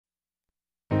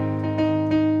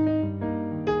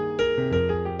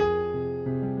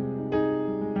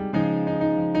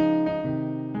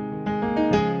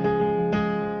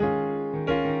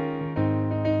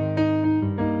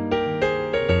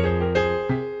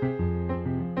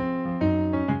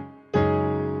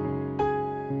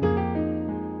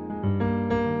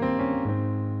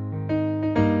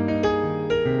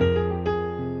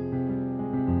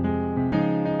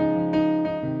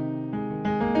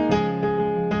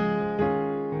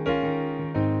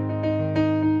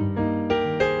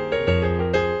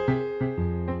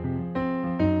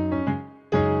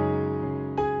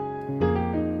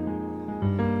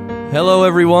Hello,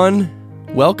 everyone.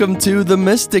 Welcome to The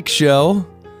Mystic Show.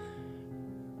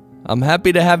 I'm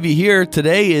happy to have you here.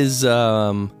 Today's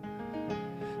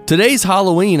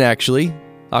Halloween, actually.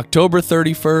 October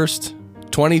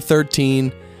 31st,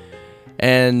 2013.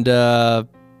 And,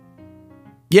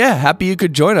 happy you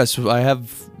could join us. I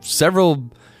have several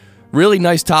really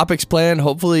nice topics planned.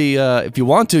 Hopefully, if you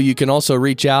want to, you can also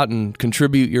reach out and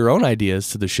contribute your own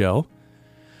ideas to the show.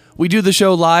 We do the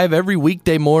show live every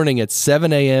weekday morning at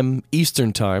 7 a.m.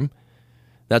 Eastern Time.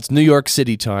 That's New York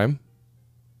City time.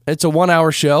 It's a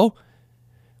 1-hour show.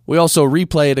 We also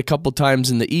replay it a couple times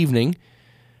in the evening,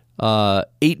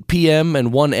 8 p.m.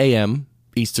 and 1 a.m.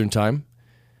 Eastern Time.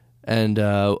 And,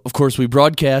 of course, we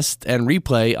broadcast and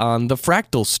replay on the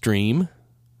Fractal Stream,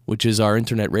 which is our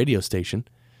internet radio station.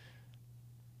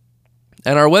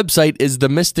 And our website is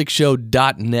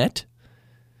themysticshow.net.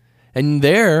 And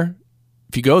there,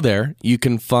 if you go there, you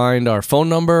can find our phone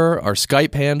number, our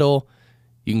Skype handle.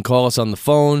 You can call us on the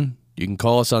phone. You can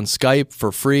call us on Skype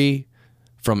for free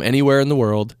from anywhere in the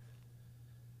world.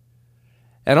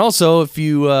 And also, if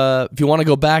you want to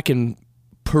go back and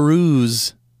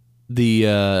peruse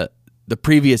the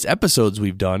previous episodes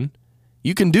we've done,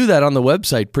 you can do that on the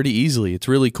website pretty easily. It's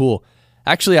really cool.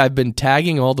 Actually, I've been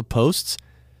tagging all the posts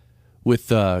with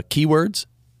keywords.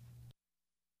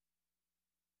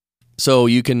 So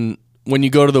you can, when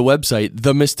you go to the website,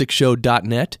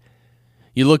 themysticshow.net,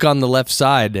 you look on the left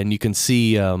side and you can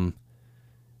see all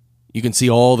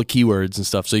the keywords and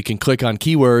stuff. So you can click on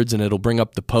keywords and it'll bring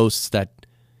up the posts that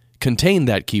contain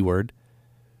that keyword.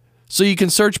 So you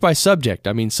can search by subject.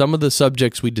 I mean, some of the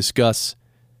subjects we discuss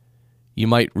you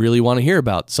might really want to hear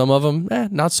about. Some of them,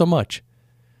 not so much.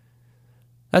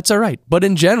 That's all right. But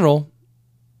in general,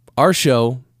 our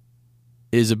show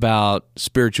is about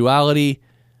spirituality,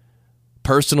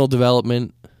 personal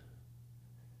development,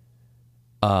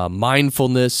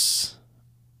 mindfulness.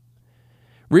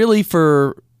 Really,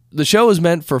 the show is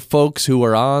meant for folks who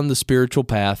are on the spiritual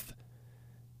path.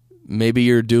 Maybe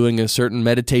you're doing a certain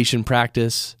meditation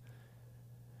practice.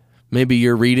 Maybe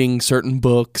you're reading certain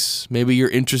books. Maybe you're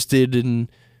interested in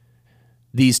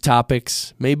these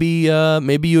topics. Maybe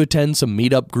you attend some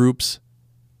meetup groups.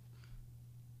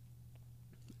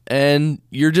 And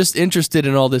you're just interested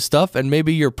in all this stuff, and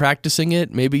maybe you're practicing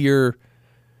it. Maybe you're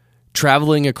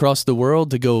traveling across the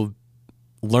world to go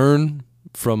learn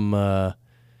from a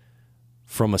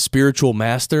spiritual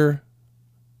master,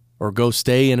 or go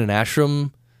stay in an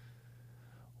ashram,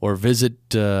 or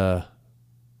visit, a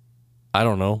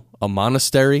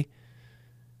monastery.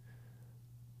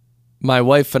 My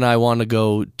wife and I want to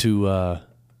go to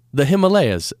the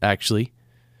Himalayas, actually.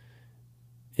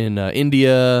 In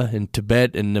India, in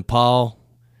Tibet, and Nepal.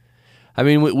 I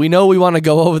mean, we know we want to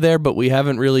go over there, but we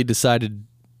haven't really decided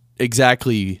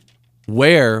exactly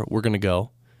where we're going to go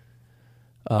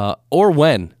or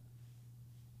when.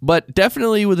 But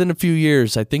definitely within a few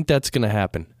years, I think that's going to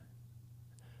happen.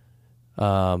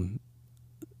 That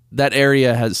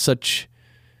area has such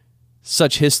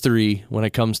history when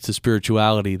it comes to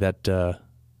spirituality that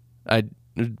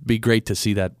it'd be great to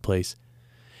see that place.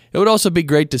 It would also be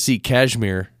great to see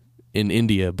Kashmir in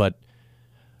India, but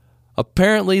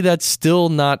apparently that's still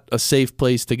not a safe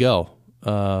place to go,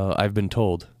 I've been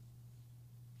told.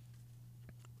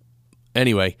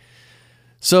 Anyway,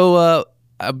 so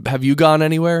have you gone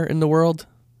anywhere in the world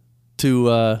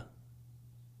to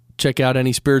check out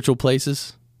any spiritual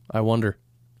places? I wonder.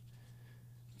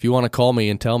 If you want to call me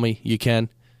and tell me, you can.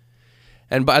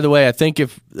 And by the way, I think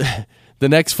if the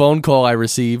next phone call I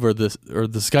receive or the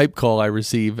Skype call I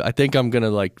receive, I think I'm going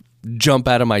to jump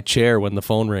out of my chair when the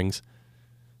phone rings.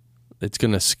 It's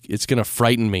going to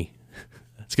frighten me.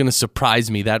 It's going to surprise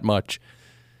me that much.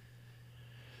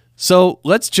 So,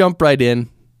 let's jump right in.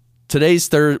 Today's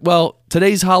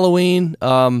Halloween.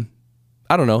 I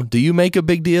don't know. Do you make a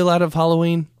big deal out of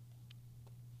Halloween?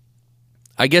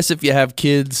 I guess if you have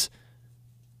kids,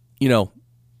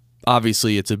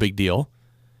 obviously it's a big deal.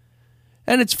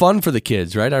 And it's fun for the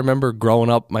kids, right? I remember growing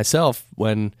up myself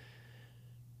when,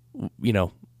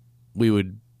 we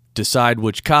would decide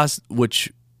which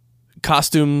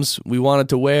costumes we wanted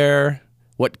to wear,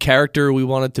 what character we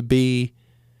wanted to be.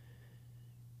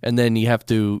 And then you have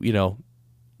to,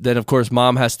 then of course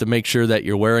mom has to make sure that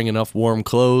you're wearing enough warm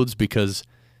clothes because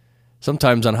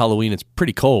sometimes on Halloween it's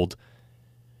pretty cold.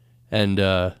 And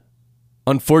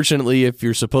unfortunately, if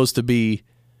you're supposed to be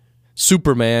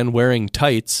Superman wearing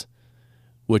tights,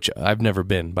 which I've never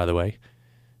been, by the way,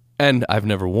 and I've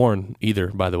never worn either,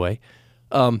 by the way.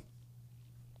 But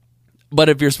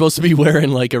if you're supposed to be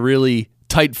wearing a really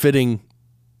tight-fitting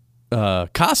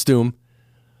costume,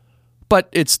 but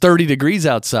it's 30 degrees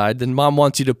outside, then mom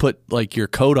wants you to put like your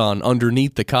coat on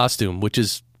underneath the costume, which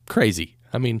is crazy.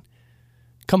 I mean,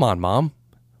 come on, mom.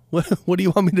 What do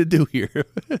you want me to do here?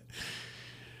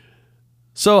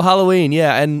 So Halloween,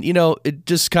 yeah, and it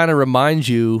just kind of reminds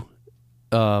you,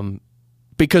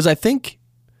 because I think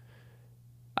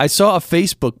I saw a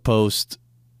Facebook post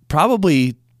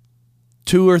probably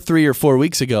 2 or 3 or 4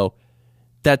 weeks ago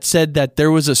that said that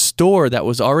there was a store that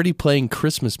was already playing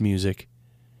Christmas music,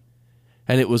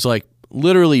 and it was like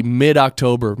literally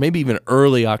mid-October, maybe even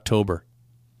early October.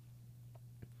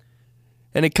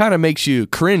 And it kind of makes you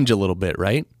cringe a little bit,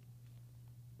 right?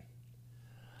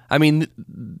 I mean,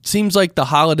 it seems like the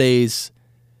holidays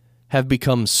have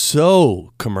become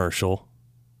so commercial.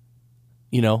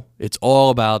 It's all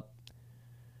about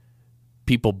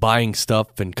people buying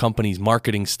stuff and companies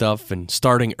marketing stuff and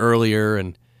starting earlier.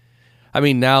 And I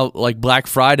mean, now like Black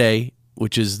Friday,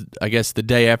 which is, I guess, the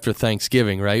day after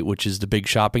Thanksgiving, right? Which is the big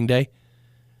shopping day.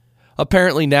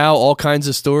 Apparently now all kinds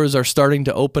of stores are starting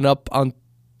to open up on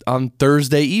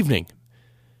Thursday evening,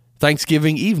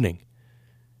 Thanksgiving evening.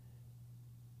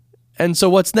 And so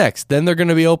what's next? Then they're going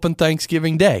to be open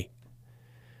Thanksgiving Day.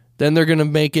 Then they're going to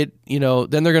make it,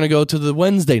 then they're going to go to the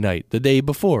Wednesday night, the day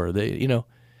before.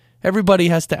 Everybody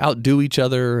has to outdo each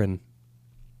other, and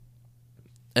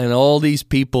all these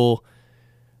people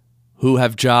who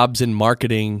have jobs in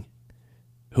marketing,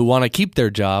 who want to keep their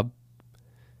job,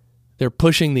 they're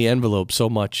pushing the envelope so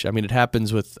much. I mean, it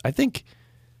happens with, I think,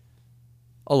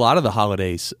 a lot of the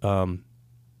holidays.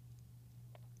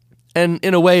 And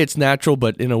in a way it's natural,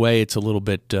 but in a way it's a little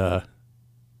bit, I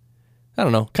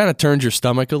don't know, kind of turns your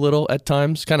stomach a little at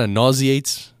times, kind of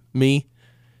nauseates me.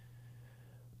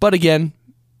 But again,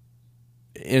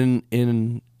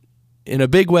 in a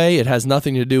big way, it has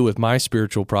nothing to do with my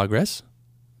spiritual progress.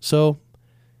 So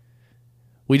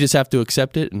we just have to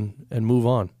accept it and move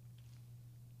on.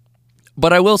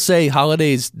 But I will say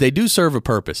holidays, they do serve a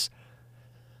purpose.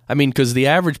 I mean, because the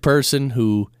average person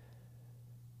who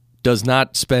does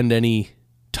not spend any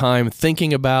time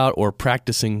thinking about or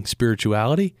practicing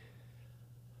spirituality,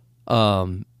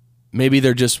 maybe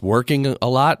they're just working a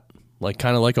lot, like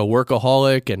kind of like a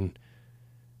workaholic,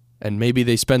 and maybe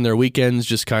they spend their weekends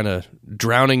just kind of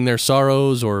drowning their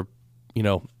sorrows, or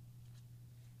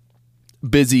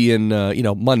busy in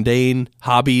mundane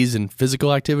hobbies and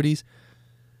physical activities.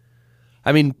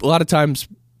 I mean, a lot of times,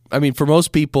 for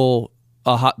most people,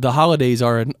 the holidays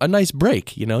are a nice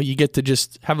break. You get to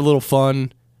just have a little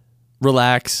fun,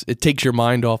 relax. It takes your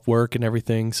mind off work and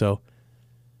everything. So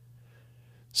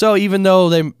even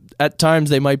though at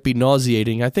times they might be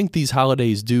nauseating, I think these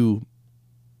holidays do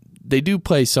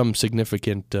play some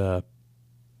significant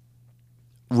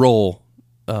role,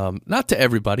 not to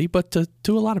everybody, but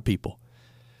to a lot of people.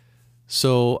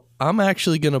 So I'm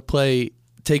actually going to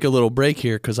take a little break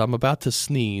here because I'm about to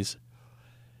sneeze,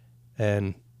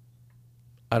 and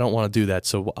I don't want to do that.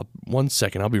 So 1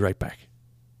 second, I'll be right back.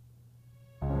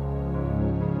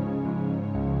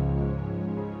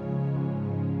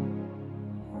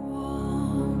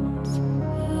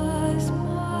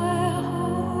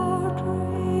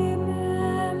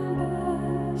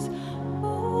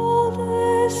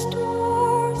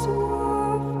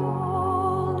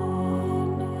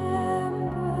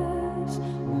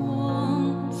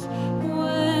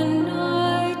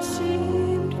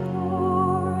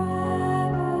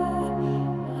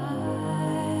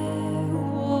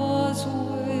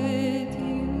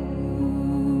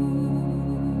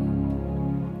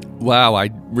 Wow, I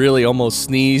really almost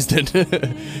sneezed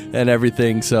and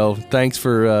everything. So thanks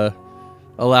for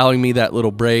allowing me that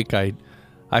little break. I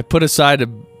put aside a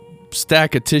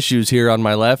stack of tissues here on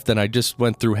my left, and I just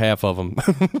went through half of them.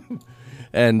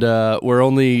 And we're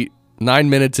only 9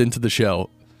 minutes into the show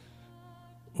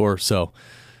or so.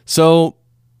 So,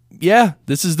 yeah,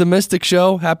 this is the Mystic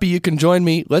Show. Happy you can join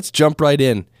me. Let's jump right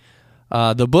in.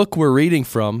 The book we're reading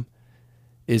from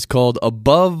is called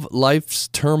Above Life's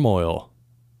Turmoil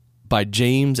by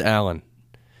James Allen,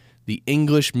 the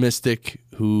English mystic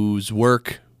whose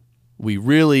work we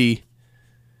really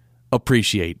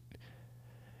appreciate.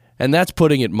 And that's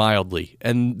putting it mildly.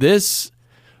 And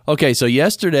so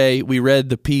yesterday we read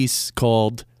the piece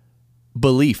called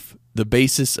Belief, the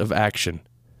Basis of Action.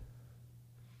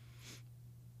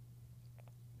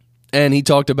 And he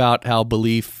talked about how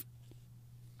belief,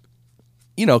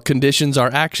 conditions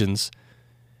our actions,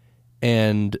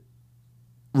 and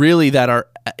really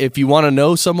if you want to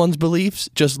know someone's beliefs,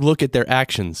 just look at their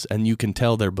actions and you can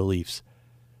tell their beliefs.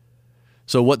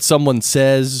 So what someone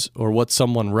says or what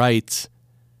someone writes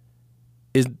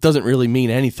doesn't really mean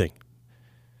anything.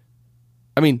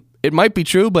 I mean, it might be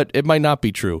true, but it might not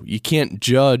be true. You can't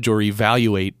judge or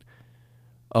evaluate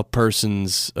a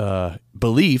person's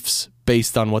beliefs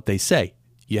based on what they say.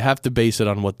 You have to base it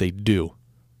on what they do.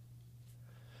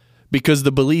 Because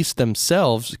the beliefs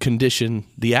themselves condition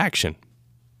the action.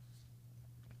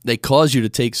 They cause you to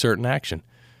take certain action.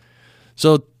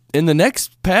 So in the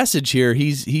next passage here,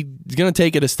 he's going to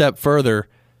take it a step further,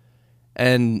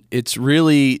 and it's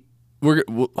really,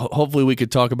 hopefully we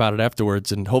could talk about it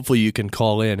afterwards, and hopefully you can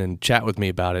call in and chat with me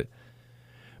about it,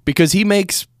 because he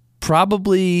makes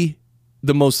probably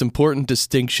the most important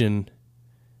distinction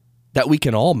that we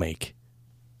can all make,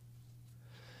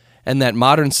 and that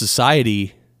modern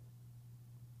society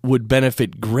would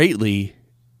benefit greatly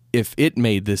if it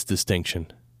made this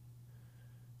distinction.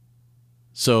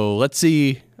 So let's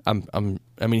see.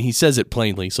 He says it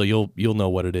plainly, so you'll know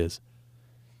what it is.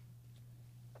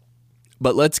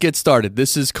 But let's get started.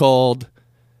 This is called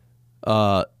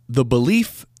The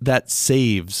Belief That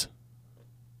Saves.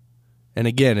 And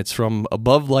again, it's from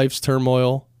Above Life's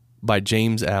Turmoil by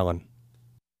James Allen.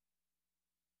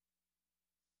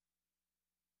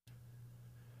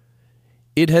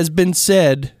 It has been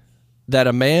said that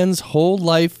a man's whole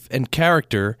life and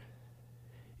character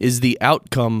is the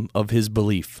outcome of his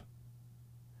belief,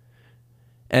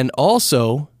 and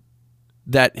also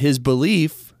that his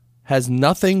belief has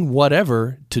nothing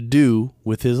whatever to do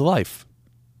with his life.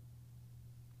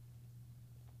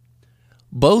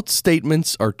 Both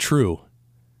statements are true.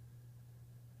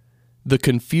 The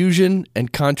confusion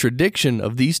and contradiction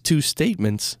of these two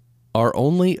statements are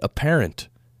only apparent,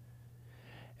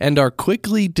 and are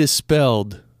quickly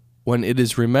dispelled when it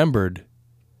is remembered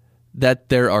that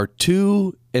there are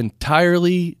two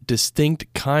entirely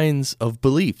distinct kinds of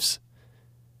beliefs,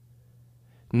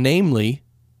 namely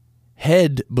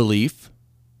head belief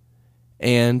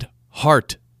and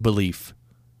heart belief.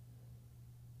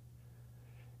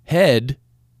 Head,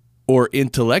 or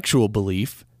intellectual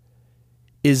belief,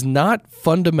 is not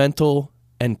fundamental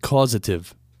and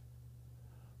causative,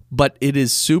 but it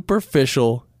is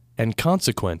superficial and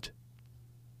consequent,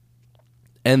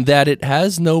 and that it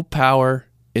has no power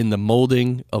in the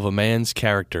molding of a man's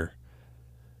character,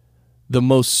 the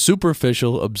most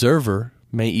superficial observer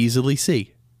may easily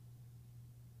see.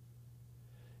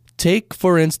 Take,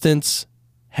 for instance,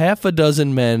 half a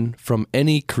dozen men from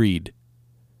any creed.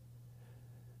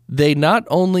 They not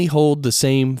only hold the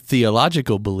same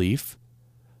theological belief,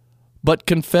 but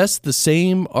confess the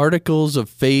same articles of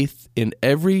faith in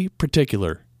every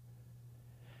particular.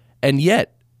 And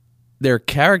yet, their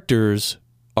characters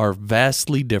are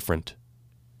vastly different.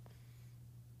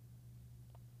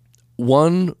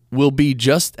 One will be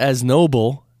just as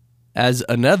noble as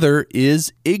another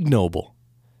is ignoble.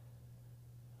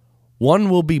 One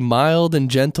will be mild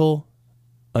and gentle,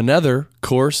 another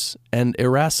coarse and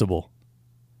irascible.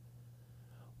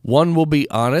 One will be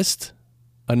honest,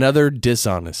 another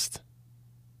dishonest.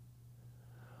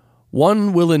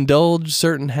 One will indulge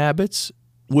certain habits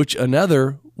which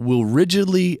another will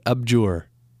rigidly abjure,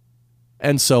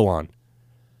 and so on,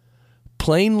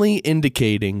 plainly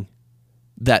indicating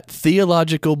that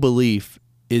theological belief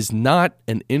is not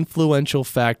an influential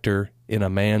factor in a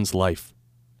man's life.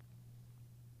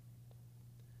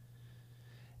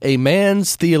 A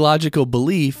man's theological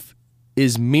belief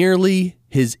is merely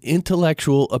his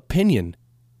intellectual opinion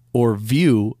or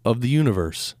view of the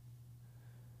universe,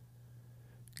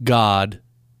 God,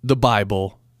 the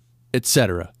Bible,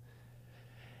 etc.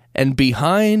 And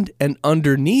behind and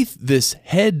underneath this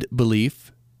head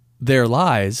belief, there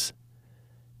lies,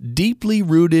 deeply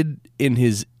rooted in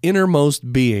his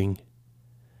innermost being,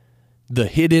 the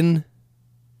hidden,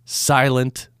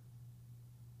 silent,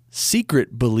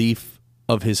 secret belief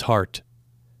of his heart.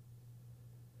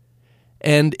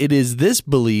 And it is this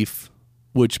belief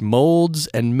which molds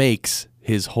and makes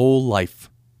his whole life.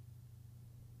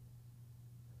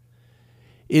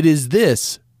 It is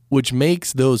this which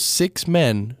makes those 6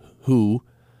 men who,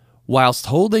 whilst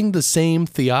holding the same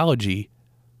theology,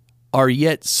 are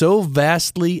yet so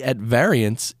vastly at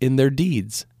variance in their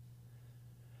deeds.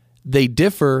 They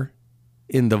differ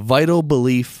in the vital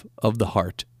belief of the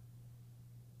heart.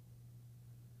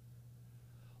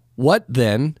 What,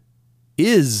 then,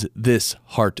 is this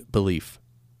heart belief?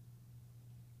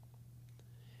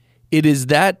 It is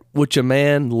that which a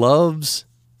man loves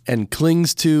and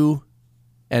clings to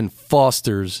and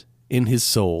fosters in his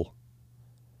soul.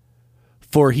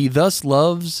 For he thus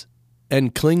loves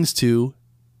and clings to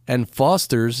and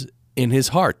fosters in his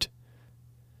heart,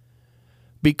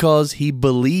 because he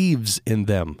believes in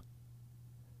them.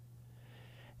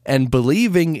 And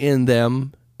believing in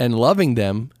them and loving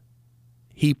them,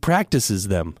 he practices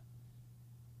them.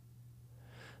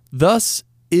 Thus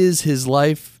is his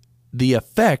life the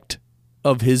effect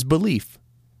of his belief.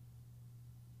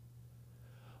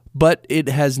 but it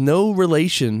has no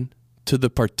relation to the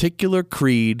particular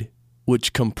creed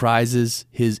which comprises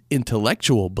his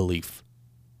intellectual belief.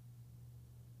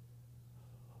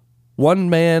 One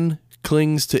man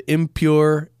clings to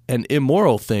impure and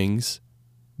immoral things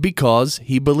because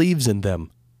he believes in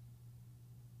them.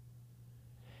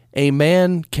 A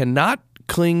man cannot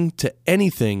cling to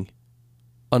anything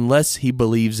unless he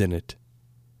believes in it.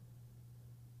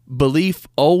 Belief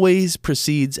always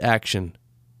precedes action.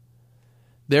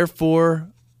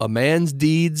 Therefore, a man's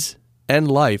deeds and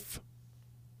life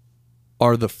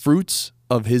are the fruits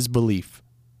of his belief.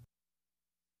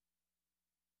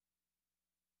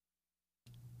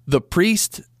 The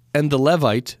priest and the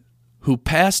Levite who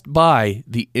passed by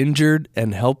the injured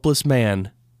and helpless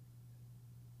man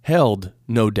held,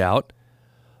 no doubt,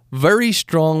 very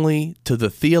strongly to the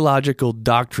theological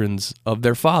doctrines of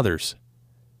their fathers.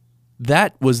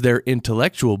 That was their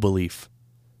intellectual belief.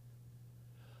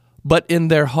 But in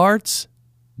their hearts,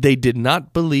 they did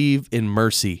not believe in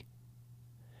mercy,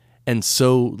 and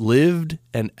so lived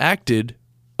and acted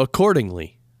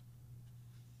accordingly.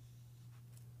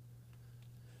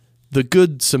 The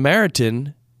Good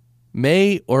Samaritan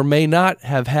may or may not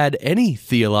have had any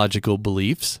theological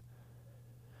beliefs,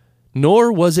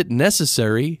 nor was it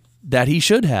necessary that he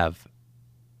should have.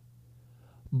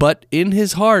 But in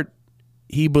his heart,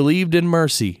 he believed in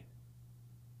mercy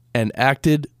and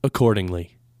acted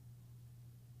accordingly.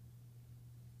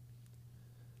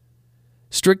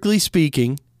 Strictly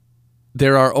speaking,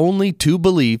 there are only two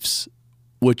beliefs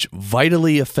which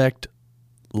vitally affect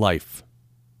life,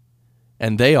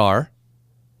 and they are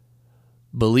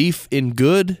belief in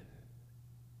good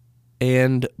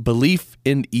and belief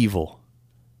in evil.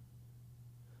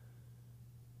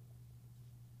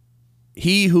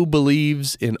 He who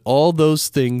believes in all those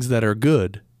things that are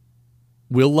good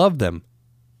will love them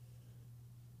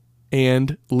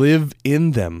and live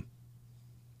in them.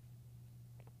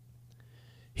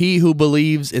 He who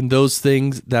believes in those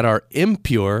things that are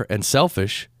impure and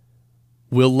selfish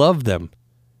will love them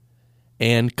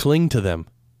and cling to them.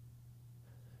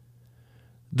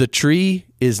 The tree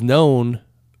is known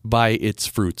by its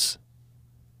fruits.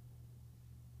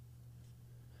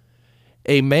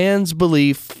 A man's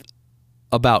belief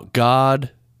about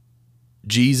God,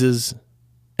 Jesus,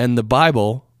 and the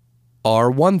Bible are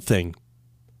one thing.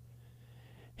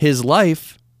 His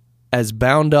life, as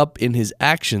bound up in his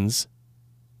actions,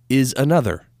 is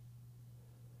another.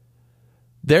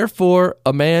 Therefore,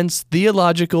 a man's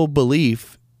theological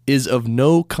belief is of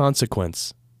no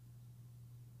consequence.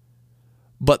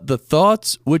 But the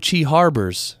thoughts which he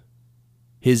harbors,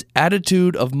 his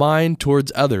attitude of mind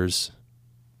towards others,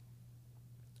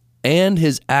 and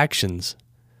his actions,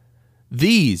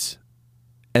 these,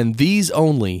 and these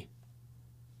only,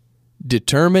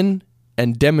 determine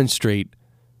and demonstrate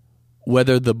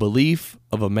whether the belief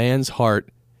of a man's heart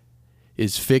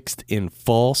is fixed in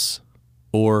false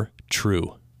or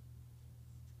true.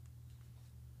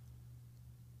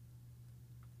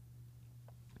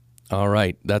 All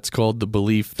right, that's called The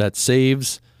Belief That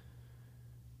Saves,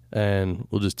 and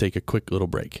we'll just take a quick little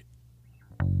break.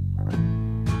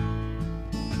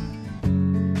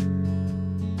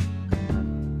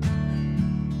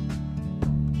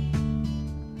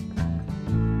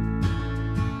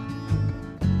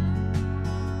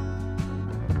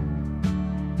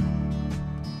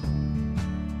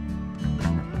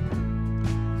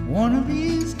 One of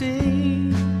these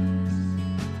days,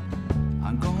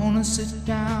 I'm gonna sit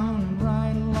down and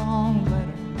write a long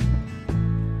letter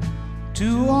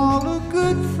to all the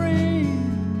good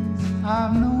friends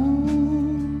I've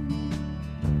known.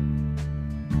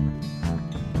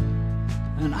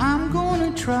 And I'm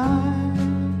gonna try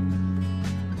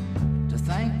to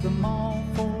thank them all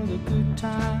for the good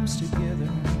times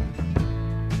together.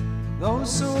 Though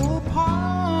so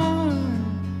apart,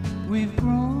 we've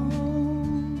grown.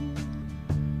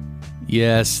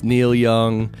 Yes, Neil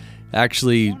Young.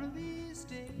 Actually,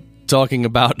 talking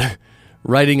about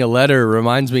writing a letter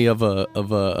reminds me of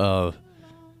a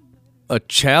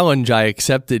challenge I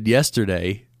accepted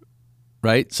yesterday.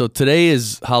 Right? So today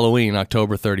is Halloween,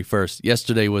 October 31st.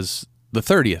 Yesterday was the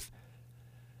 30th.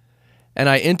 And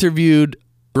I interviewed a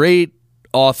great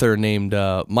author named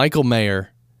Michael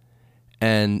Mayer,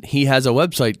 and he has a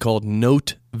website called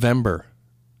Notvember.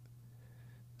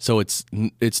 So it's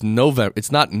November.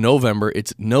 It's not November,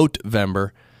 it's Notvember,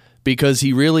 because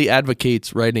he really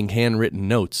advocates writing handwritten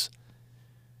notes.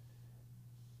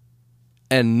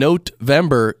 And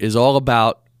Notvember is all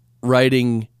about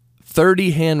writing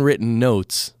 30 handwritten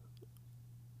notes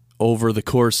over the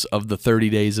course of the 30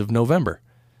 days of November.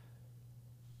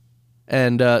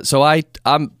 And so I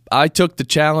took the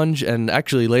challenge, and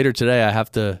actually later today I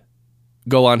have to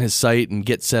go on his site and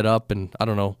get set up, and I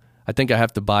don't know. I think I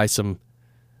have to buy some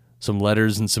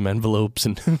letters and some envelopes,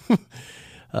 and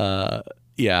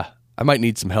yeah, I might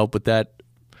need some help with that.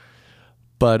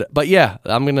 But yeah,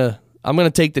 I'm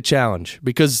gonna take the challenge,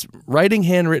 because writing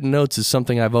handwritten notes is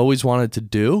something I've always wanted to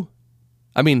do.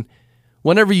 I mean,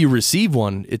 whenever you receive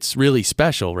one, it's really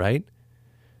special, right?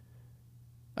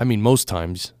 I mean, most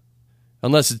times,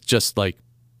 unless it's just like,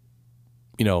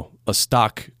 a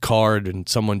stock card and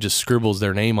someone just scribbles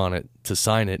their name on it to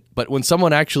sign it. But when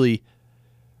someone actually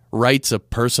writes a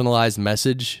personalized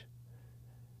message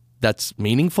that's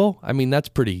meaningful, I mean, that's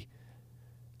pretty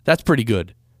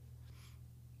good.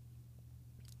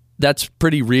 That's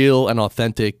pretty real and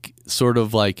authentic, sort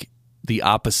of like the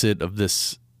opposite of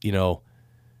this,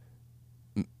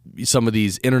 some of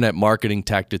these internet marketing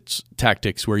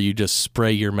tactics where you just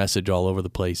spray your message all over the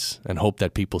place and hope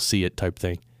that people see it type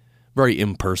thing. Very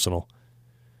impersonal.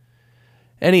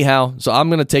 Anyhow, so I'm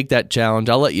going to take that challenge.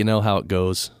 I'll let you know how it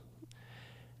goes.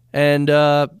 And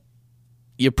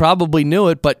you probably knew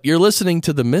it, but you're listening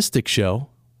to The Mystic Show,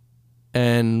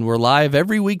 and we're live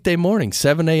every weekday morning,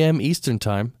 7 a.m. Eastern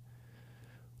Time,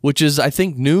 which is, I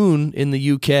think, noon in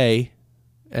the UK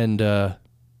and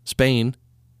Spain.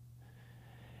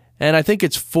 And I think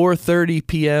it's 4:30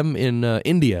 p.m. in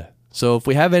India. So if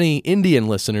we have any Indian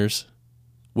listeners,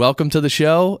 welcome to the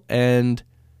show, and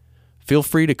feel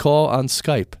free to call on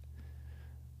Skype.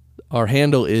 Our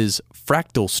handle is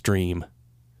Fractal Stream.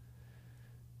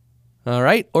 All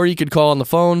right, or you could call on the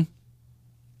phone.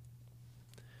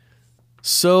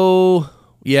 So,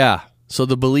 yeah, so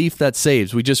the belief that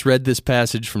saves. We just read this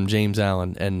passage from James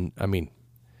Allen, and I mean,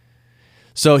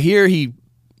 so here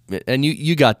and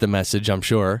you got the message, I'm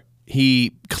sure.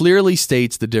 He clearly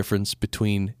states the difference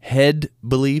between head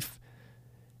belief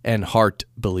and heart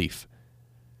belief.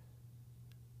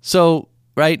 So,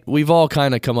 right, we've all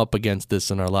kind of come up against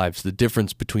this in our lives, the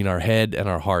difference between our head and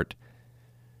our heart.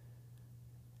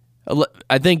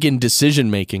 I think in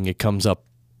decision making it comes up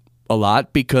a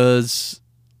lot, because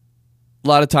a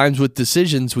lot of times with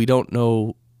decisions we don't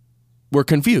know, we're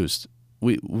confused.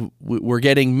 We're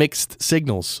getting mixed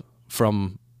signals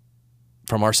from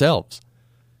ourselves.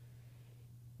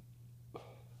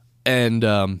 And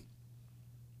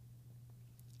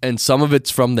some of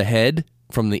it's from the head,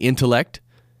 from the intellect,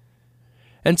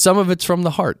 and some of it's from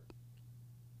the heart.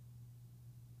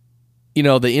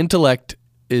 The intellect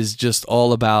is just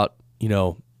all about,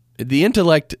 the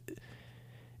intellect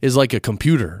is like a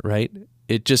computer, right?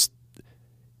 It just,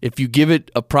 if you give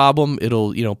it a problem,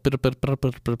 it'll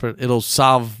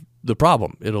solve the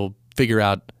problem. It'll figure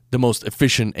out the most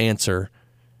efficient answer,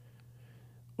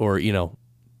 or,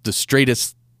 the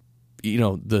straightest,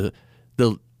 the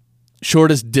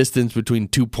shortest distance between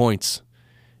 2 points.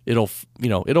 It'll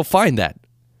find that.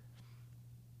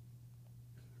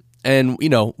 And,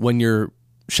 when you're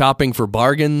shopping for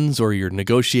bargains or you're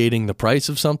negotiating the price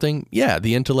of something, yeah,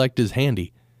 the intellect is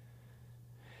handy.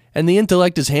 And the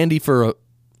intellect is handy for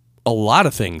a lot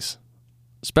of things,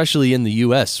 especially in the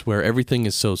U.S., where everything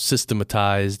is so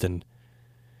systematized, and,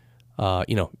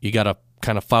 you got to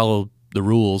kind of follow the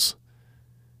rules.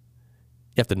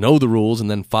 You have to know the rules and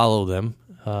then follow them.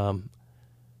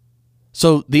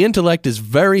 So the intellect is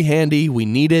very handy. We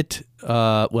need it.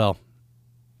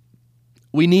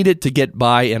 We need it to get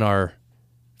by in our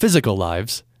physical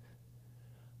lives.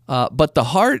 But the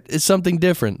heart is something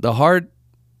different. The heart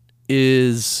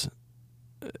is,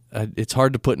 it's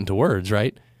hard to put into words,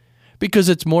 right? Because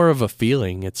it's more of a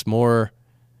feeling. It's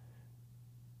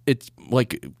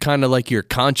like kind of like your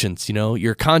conscience,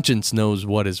 your conscience knows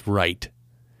what is right.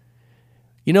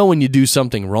 When you do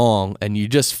something wrong and you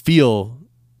just feel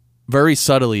very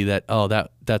subtly that,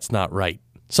 that's not right.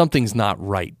 Something's not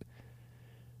right.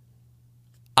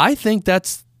 I think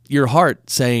that's your heart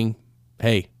saying,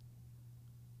 hey,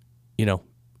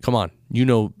 come on, you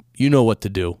know what to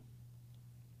do.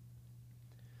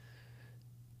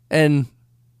 And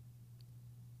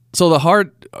so the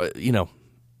heart,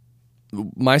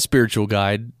 my spiritual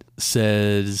guide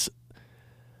says,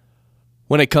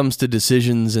 when it comes to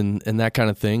decisions and that kind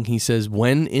of thing, he says,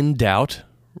 when in doubt,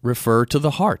 refer to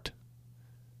the heart.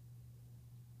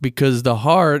 Because the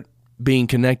heart, being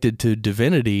connected to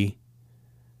divinity,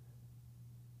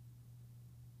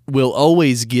 will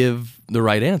always give the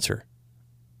right answer.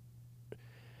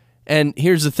 And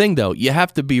here's the thing, though. You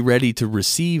have to be ready to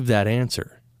receive that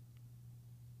answer.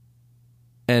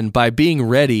 And by being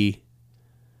ready,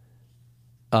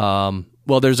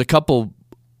 there's a couple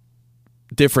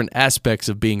different aspects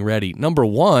of being ready. Number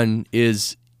one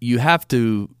is you have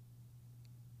to,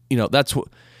 that's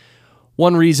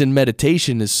one reason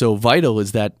meditation is so vital,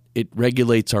 is that it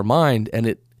regulates our mind, and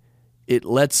it it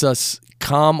lets us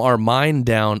calm our mind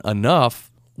down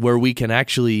enough where we can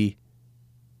actually,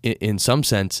 in some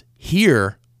sense,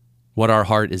 hear what our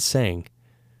heart is saying.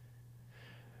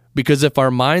 Because if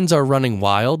our minds are running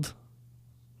wild,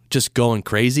 just going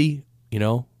crazy,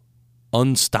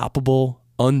 unstoppable,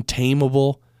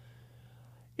 untamable,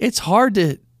 it's hard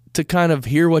to kind of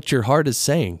hear what your heart is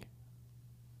saying.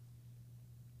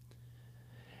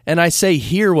 And I say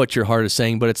hear what your heart is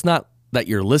saying, but it's not that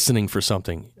you're listening for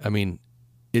something. I mean,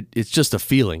 it's just a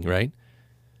feeling, right?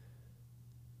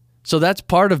 So that's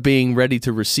part of being ready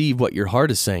to receive what your heart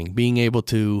is saying, being able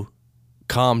to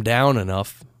calm down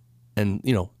enough and,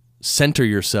 center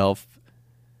yourself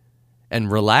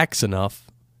and relax enough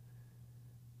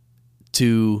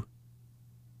to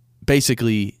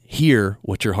basically hear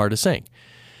what your heart is saying.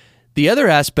 The other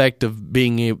aspect of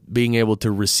being able to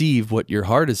receive what your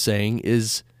heart is saying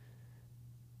is,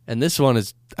 and this one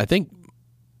is, I think,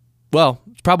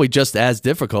 it's probably just as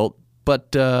difficult, but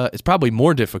it's probably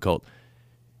more difficult.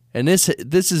 And this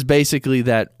is basically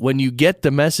that when you get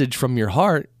the message from your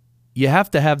heart, you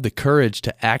have to have the courage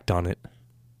to act on it.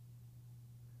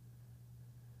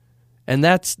 And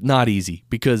that's not easy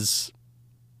because,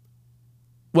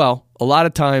 a lot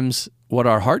of times what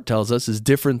our heart tells us is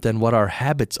different than what our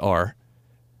habits are.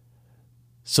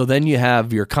 So then you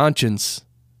have your conscience,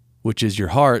 which is your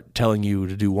heart, telling you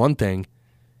to do one thing,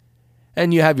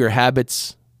 and you have your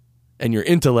habits and your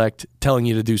intellect telling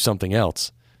you to do something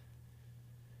else.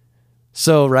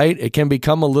 So, right, it can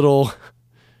become a little,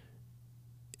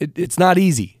 it's not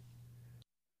easy.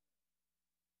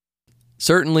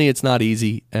 Certainly it's not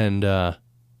easy, and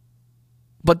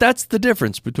but that's the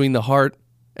difference between the heart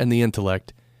and the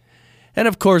intellect. And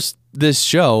of course, this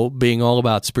show being all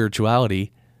about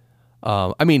spirituality,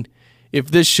 if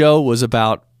this show was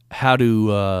about how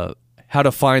to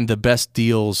find the best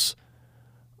deals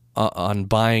on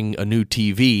buying a new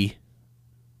TV,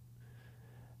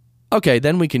 okay,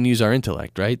 then we can use our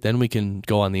intellect, right? Then we can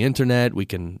go on the internet. We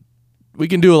can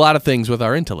do a lot of things with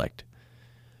our intellect.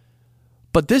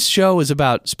 But this show is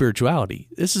about spirituality.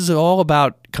 This is all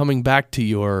about coming back to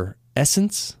your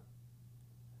essence,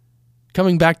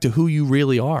 coming back to who you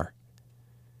really are.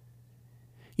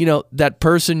 That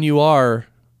person you are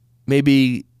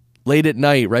maybe late at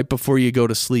night, right before you go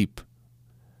to sleep,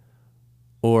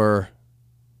 or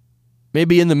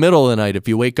maybe in the middle of the night if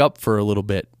you wake up for a little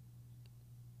bit.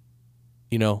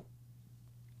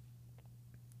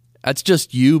 That's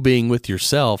just you being with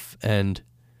yourself and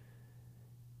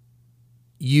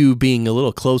you being a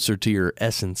little closer to your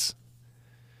essence.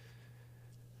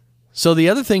 So the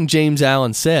other thing James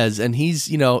Allen says, and he's,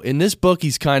 in this book,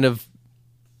 he's kind of,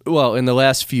 in the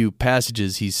last few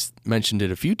passages, he's mentioned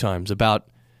it a few times about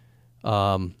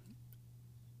a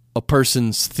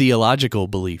person's theological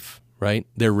belief, right?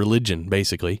 Their religion,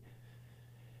 basically.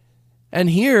 And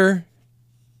here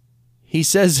he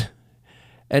says,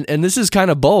 and this is kind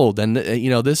of bold, and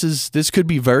this could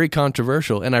be very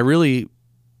controversial, and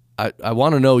I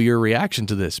want to know your reaction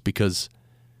to this because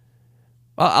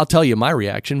I'll tell you my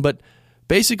reaction, but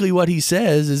basically what he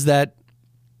says is that,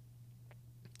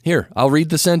 here, I'll read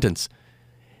the sentence.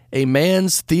 A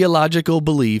man's theological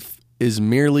belief is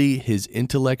merely his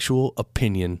intellectual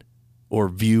opinion or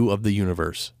view of the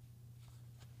universe.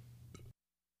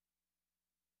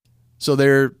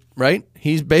 So right?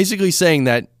 He's basically saying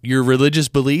that your religious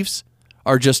beliefs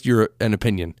are just an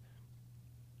opinion.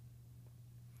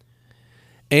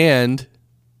 And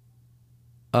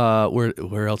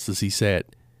where else does he say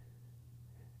it?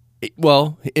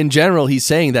 Well, in general, he's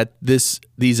saying that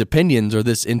these opinions or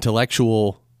this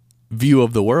intellectual view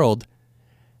of the world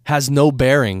has no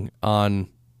bearing on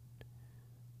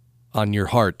your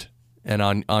heart and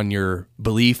on your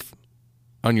belief,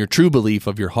 on your true belief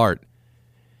of your heart,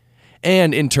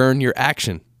 and in turn, your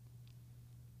action.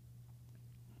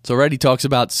 So, right, he talks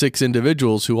about 6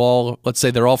 individuals who let's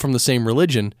say they're all from the same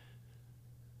religion,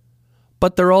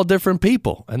 but they're all different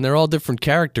people, and they're all different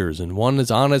characters, and one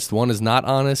is honest, one is not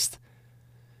honest.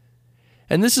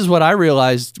 And this is what I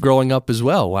realized growing up as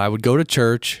well. When I would go to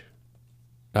church,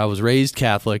 I was raised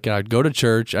Catholic, and I'd go to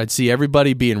church, I'd see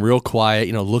everybody being real quiet,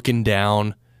 looking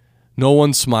down, no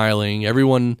one smiling,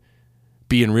 everyone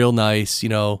being real nice,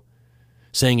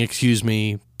 saying, excuse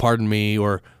me, pardon me,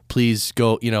 or please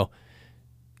go,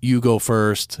 you go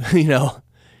first,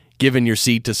 giving your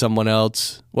seat to someone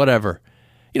else, whatever.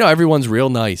 Everyone's real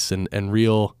nice and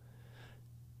real,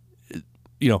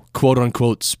 quote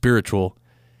unquote spiritual.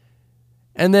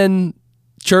 And then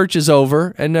church is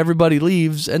over and everybody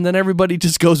leaves and then everybody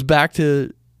just goes back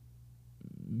to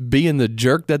being the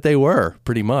jerk that they were,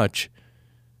 pretty much.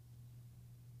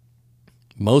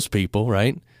 Most people,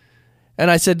 right? And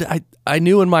I said, I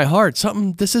knew in my heart,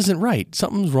 this isn't right.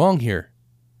 Something's wrong here.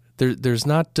 There's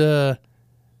not, this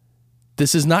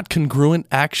is not congruent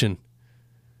action.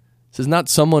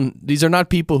 These are not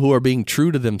people who are being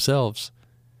true to themselves.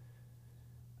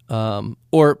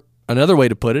 Or another way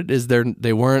to put it is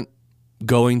they weren't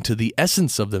going to the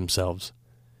essence of themselves.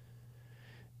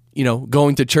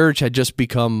 Going to church had just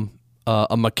become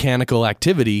a mechanical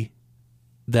activity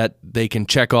that they can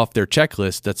check off their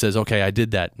checklist that says, okay, I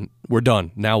did that. We're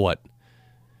done. Now what?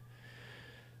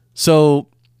 So,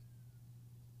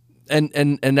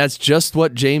 and that's just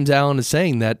what James Allen is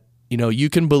saying, that, you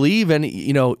can believe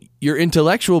your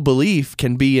intellectual belief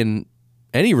can be in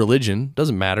any religion,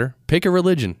 doesn't matter. Pick a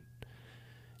religion.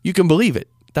 You can believe it.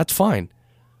 That's fine.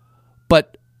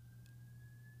 But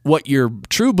what your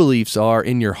true beliefs are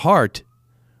in your heart,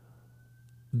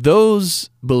 those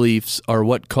beliefs are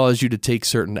what cause you to take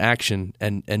certain action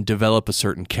and develop a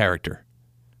certain character.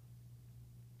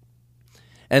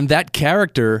 And that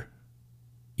character,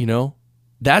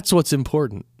 that's what's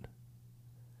important.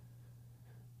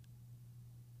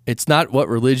 It's not what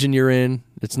religion you're in.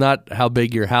 It's not how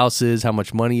big your house is, how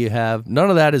much money you have. None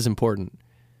of that is important.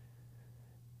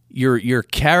 Your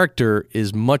character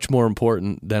is much more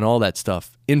important than all that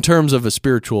stuff in terms of a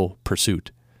spiritual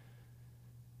pursuit.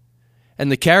 And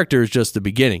the character is just the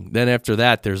beginning. Then after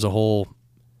that, there's a whole,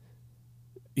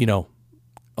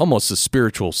 almost a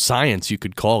spiritual science, you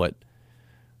could call it,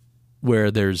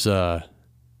 where there's,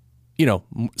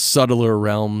 subtler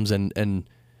realms and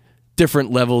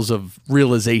different levels of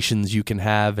realizations you can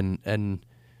have and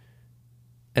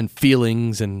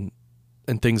feelings and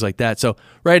things like that. So,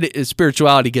 right,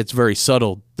 spirituality gets very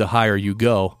subtle the higher you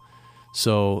go.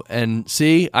 So, and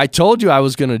see, I told you I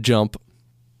was going to jump.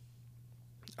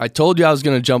 I told you I was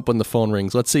going to jump when the phone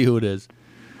rings. Let's see who it is.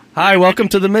 Hi, welcome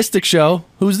to the Mystic Show.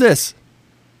 Who's this?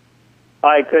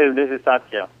 Hi, Chris. This is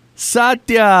Satya.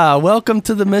 Satya, welcome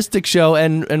to the Mystic Show.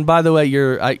 And by the way,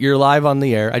 you're live on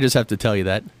the air. I just have to tell you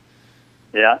that.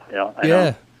 Yeah, I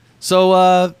know.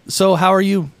 So how are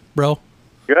you, bro?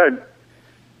 Good.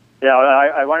 Yeah,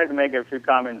 I wanted to make a few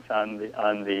comments on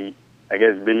the I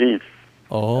guess belief.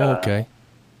 Oh, okay.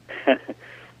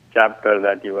 Chapter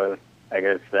that you were, I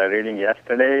guess, reading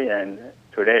yesterday and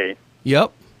today.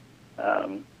 Yep.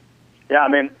 Yeah, I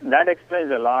mean that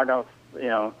explains a lot of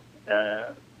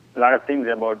things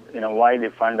about why the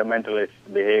fundamentalists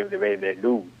behave the way they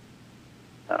do.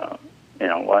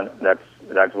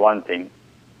 That's one thing,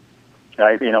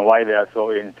 right? Why they are so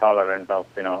intolerant of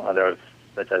others,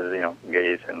 such as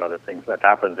gays and other things that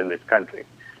happens in this country.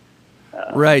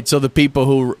 Right. So the people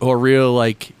who are real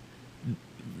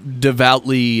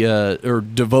devoutly or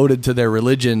devoted to their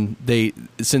religion,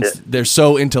 they're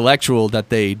so intellectual that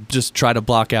they just try to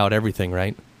block out everything,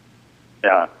 right?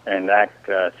 Yeah, and act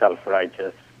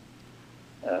self-righteous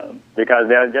because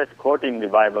they are just quoting the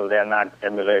Bible. They are not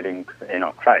emulating,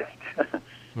 Christ.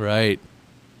 Right.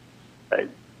 Right.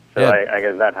 So yeah. I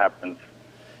guess that happens.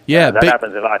 Yeah, that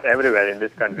happens a lot everywhere in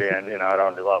this country and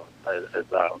around the world as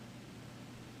well.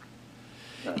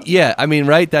 Yeah, I mean,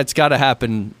 right? That's got to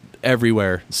happen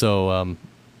everywhere. So, and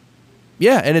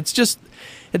it's just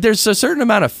there's a certain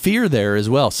amount of fear there as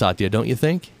well, Satya, don't you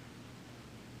think?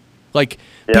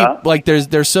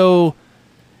 They're so.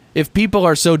 If people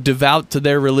are so devout to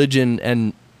their religion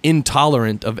and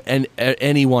intolerant of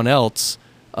anyone else,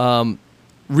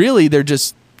 really they're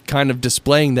just kind of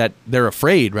displaying that they're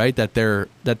afraid, right? That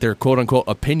their quote unquote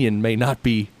opinion may not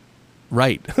be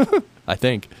right. I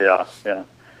think. Yeah.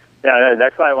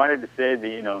 That's why I wanted to say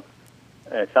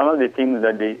some of the things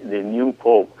that the new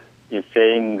Pope is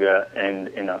saying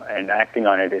and acting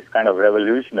on it is kind of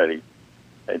revolutionary.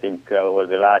 I think over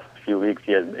the last few weeks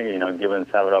he has given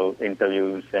several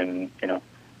interviews and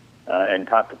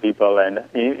talked to people, and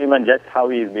even just how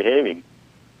he is behaving.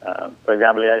 For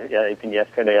example, I think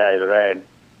yesterday I read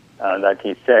that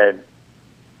he said,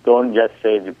 "Don't just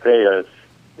say the prayers.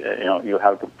 You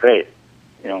have to pray.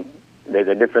 There's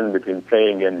a difference between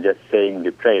praying and just saying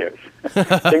the prayers."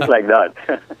 Things like that.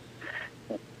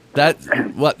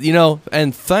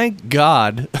 And thank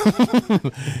God,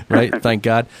 right? Thank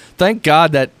God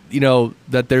that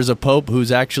that there's a pope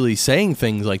who's actually saying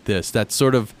things like this. That's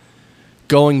sort of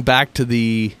going back to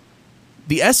the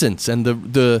essence and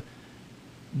the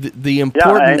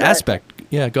important aspect.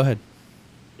 Yeah, go ahead.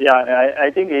 Yeah,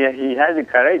 I think he has the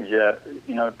courage,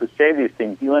 to say these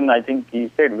things. Even I think he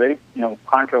said very,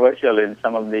 controversial in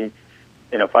some of the,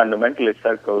 fundamentalist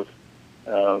circles.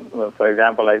 For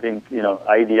example, I think,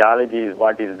 ideology is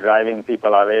what is driving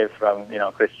people away from,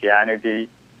 Christianity.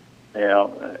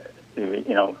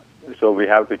 So we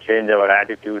have to change our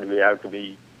attitude. We have to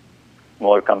be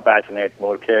more compassionate,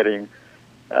 more caring.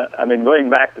 I mean, going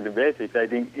back to the basics, I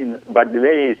think, but the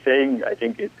way he's saying, I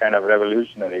think, is kind of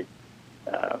revolutionary,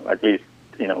 at least,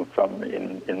 from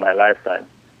in my lifetime,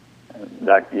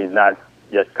 that he's not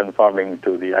just conforming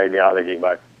to the ideology,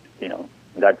 but,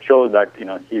 that shows that,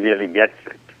 he really gets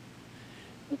it.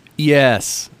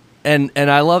 Yes. And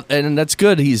I love, and that's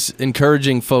good. He's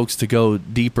encouraging folks to go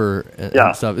deeper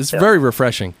and stuff. It's very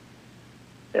refreshing.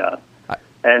 Yeah.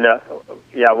 And,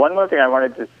 one more thing I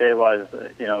wanted to say was,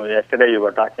 yesterday you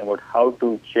were talking about how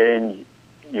to change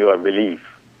your belief.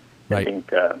 Right. I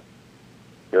think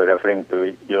you're referring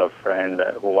to your friend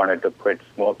who wanted to quit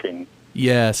smoking.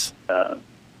 Yes. I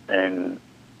mean,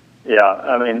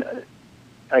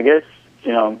 I guess,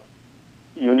 you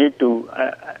need to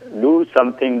do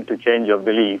something to change your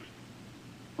belief,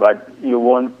 but you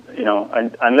won't,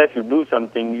 unless you do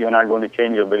something, you're not going to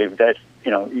change your belief. That's,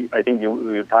 I think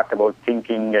you talked about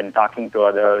thinking and talking to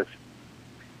others.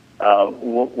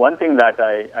 One thing that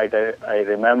I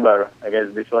remember, I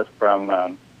guess this was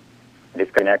from this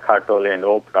guy Eckhart Tolle and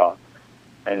Oprah,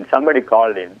 and somebody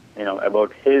called in,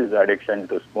 about his addiction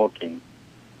to smoking,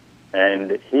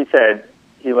 and he said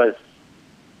he was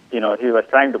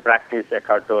trying to practice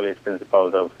Eckhart Tolle's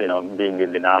principles of, being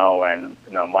in the now and,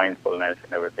 mindfulness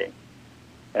and everything.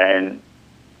 And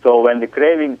so when the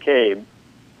craving came,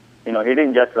 he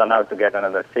didn't just run out to get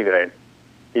another cigarette.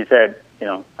 He said,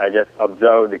 I just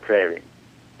observe the craving,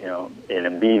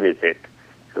 and be with it,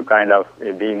 to kind of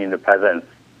being in the presence.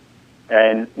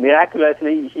 And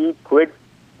miraculously, he quit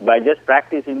by just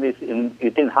practicing this.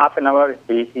 Within half an hour,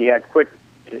 he had quit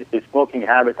his smoking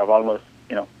habit of almost,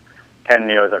 10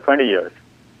 years or 20 years.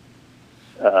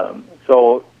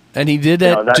 And he did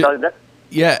it.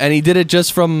 And he did it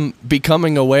just from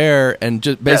becoming aware and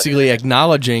just basically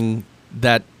acknowledging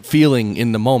that feeling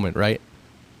in the moment, right?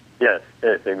 Yes,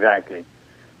 exactly.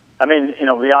 I mean,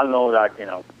 we all know that,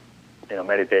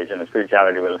 meditation and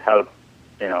spirituality will help,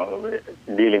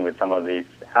 dealing with some of these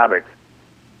habits,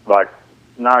 but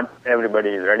not everybody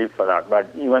is ready for that. But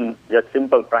even just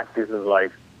simple practices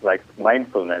like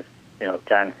mindfulness,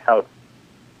 can help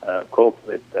cope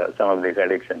with some of these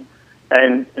addictions.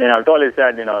 And Tolle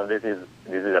said, this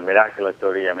is a miraculous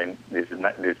story. I mean, this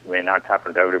may not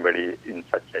happen to everybody in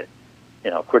such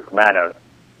a quick manner.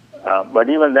 But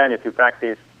even then, if you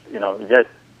practice, just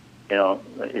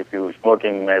if you're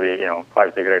smoking maybe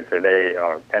 5 cigarettes a day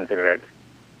or 10 cigarettes,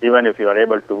 even if you are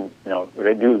able to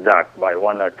reduce that by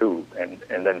 1 or 2, and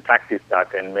then practice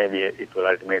that, and maybe it will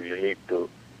ultimately lead to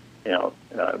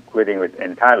quitting it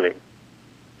entirely.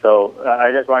 So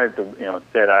I just wanted to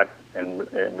say that and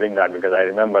bring that, because I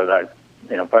remember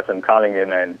that person calling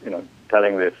in and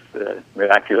telling this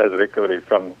miraculous recovery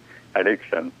from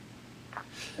addiction.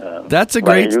 That's a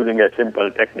great, using a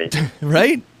simple technique,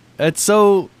 right?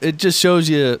 It just shows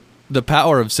you the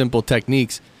power of simple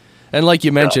techniques. And like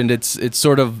you mentioned, it's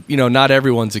sort of, not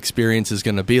everyone's experience is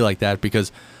going to be like that,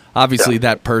 because obviously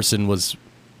that person was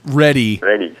ready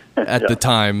at the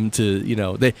time to,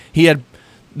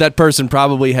 that person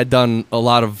probably had done a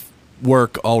lot of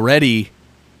work already,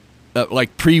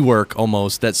 like pre-work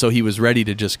almost, so he was ready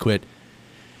to just quit.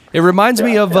 It reminds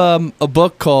me of a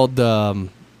book called,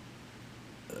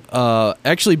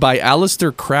 actually by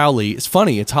Aleister Crowley. It's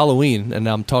funny, it's Halloween, and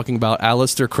I'm talking about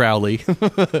Aleister Crowley.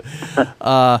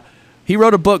 He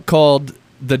wrote a book called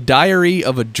The Diary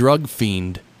of a Drug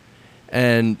Fiend.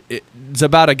 And it's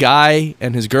about a guy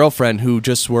and his girlfriend who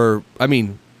just were,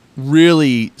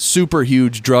 really super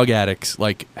huge drug addicts,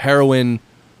 like heroin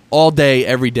all day,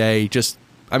 every day. Just,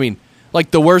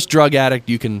 like the worst drug addict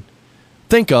you can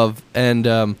think of. And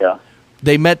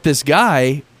they met this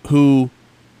guy who,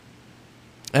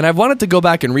 and I've wanted to go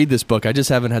back and read this book, I just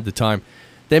haven't had the time.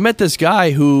 They met this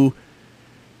guy who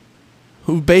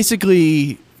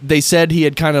basically, they said he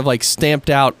had kind of like stamped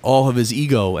out all of his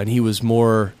ego, and he was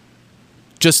more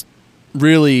just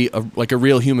really like a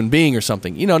real human being or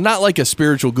something. Not like a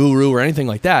spiritual guru or anything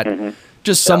like that. Mm-hmm.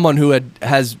 Just someone who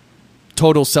has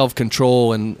total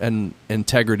self-control and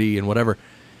integrity and whatever.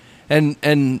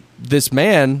 And this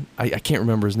man, I can't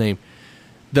remember his name.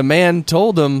 The man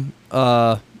told him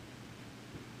that,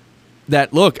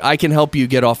 look, I can help you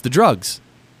get off the drugs.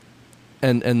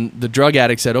 And the drug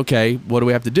addict said, okay, what do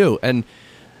we have to do? And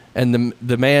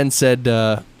the man said,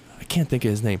 I can't think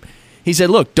of his name. He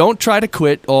said, look, don't try to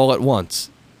quit all at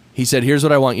once. He said, here's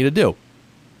what I want you to do.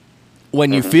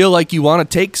 When you feel like you want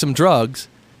to take some drugs,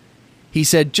 he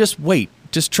said, just wait.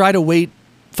 Just try to wait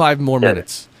 5 more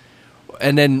minutes.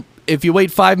 And then if you wait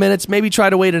 5 minutes, maybe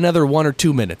try to wait another 1 or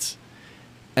 2 minutes.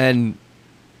 And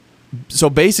so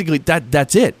basically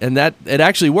that's it. And that it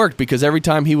actually worked, because every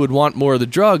time he would want more of the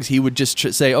drugs, he would just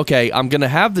say, okay, I'm going to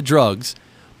have the drugs,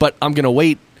 but I'm going to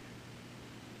wait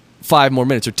 5 more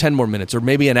minutes or 10 more minutes or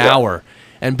maybe an hour.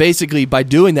 And basically by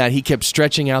doing that, he kept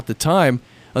stretching out the time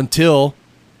until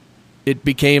it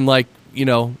became like,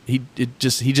 he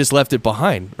just left it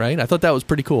behind, right? I thought that was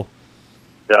pretty cool.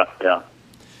 Yeah.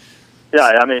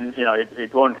 I mean,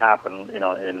 it won't happen, in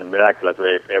a miraculous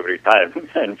way every time.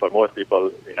 And for most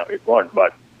people, it won't.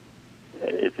 But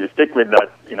if you stick with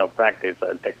that, practice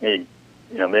and technique,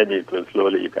 maybe it will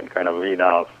slowly, you can kind of wean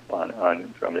off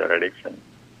from your addiction.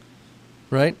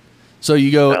 Right. So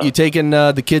you taking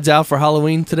the kids out for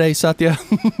Halloween today, Satya?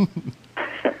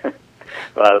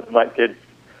 Well, my kids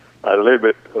are a little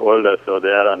bit older, so they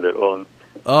are on their own.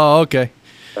 Oh, okay.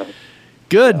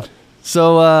 Good. Yeah.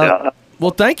 So,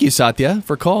 well, thank you, Satya,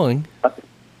 for calling.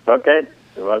 Okay.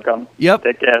 You're welcome. Yep.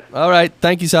 Take care. All right.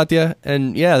 Thank you, Satya.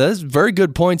 And yeah, that's very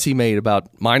good points he made about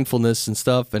mindfulness and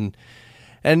stuff, and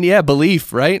yeah,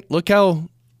 belief. Right? Look how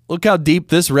deep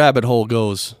this rabbit hole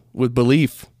goes with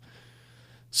belief.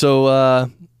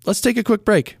 So let's take a quick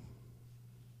break.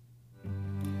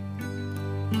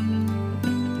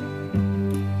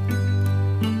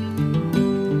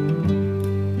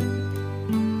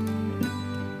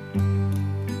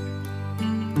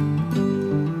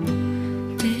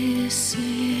 This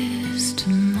is to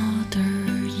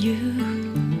mother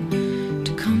you,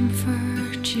 to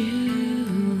comfort you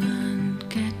and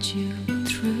get you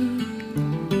through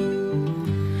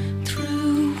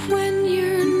when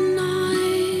your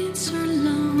nights are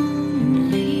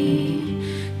lonely,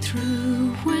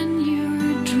 through when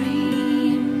your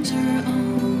dreams are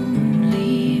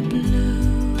only blue.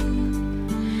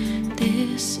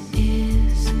 This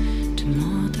is to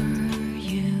mother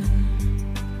you.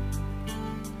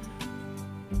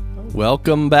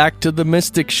 Welcome back to the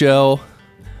Mystic Show.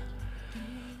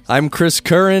 I'm Chris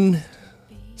Curran,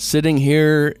 sitting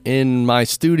here in my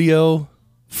studio,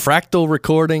 Fractal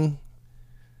Recording,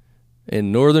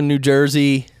 in northern New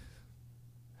Jersey,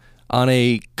 on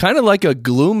a kind of like a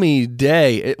gloomy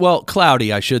day. Well,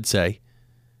 cloudy, I should say.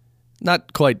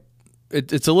 Not quite.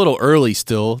 It's a little early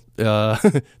still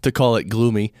to call it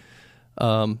gloomy.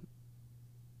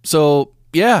 So,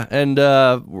 yeah, and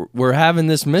we're having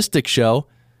this Mystic Show.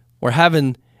 We're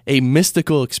having a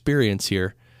mystical experience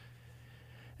here.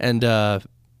 And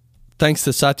thanks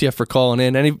to Satya for calling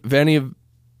in. If any of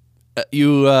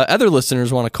you other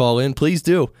listeners want to call in, please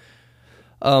do.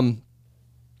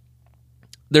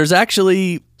 There's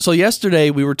actually, so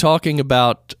yesterday we were talking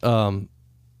about, well,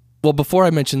 before I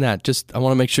mention that, I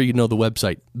want to make sure you know the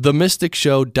website,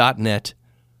 themysticshow.net.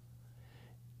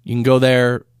 You can go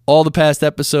there, all the past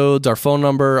episodes, our phone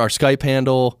number, our Skype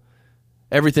handle,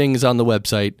 everything is on the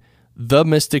website,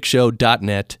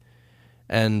 themysticshow.net.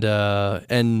 And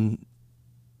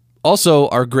also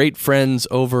our great friends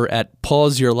over at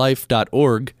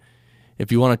pauseyourlife.org.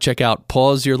 If you want to check out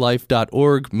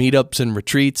pauseyourlife.org, meetups and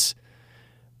retreats,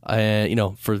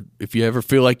 if you ever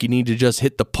feel like you need to just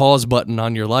hit the pause button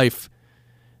on your life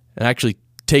and actually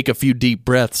take a few deep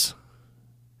breaths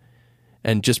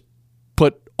and just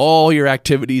put all your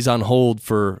activities on hold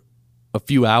for a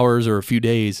few hours or a few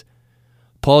days,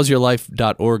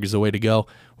 pauseyourlife.org is the way to go.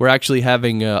 We're actually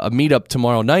having a meetup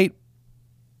tomorrow night.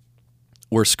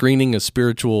 We're screening a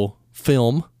spiritual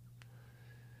film.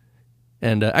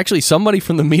 And actually, somebody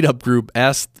from the meetup group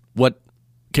asked,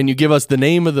 can you give us the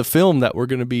name of the film that we're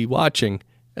going to be watching?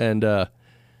 And I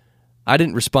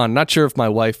didn't respond. Not sure if my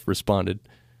wife responded.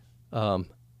 And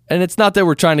it's not that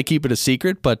we're trying to keep it a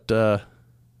secret, but, I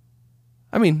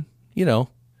mean,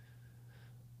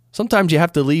 sometimes you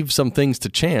have to leave some things to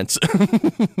chance,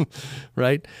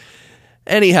 right?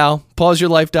 Anyhow,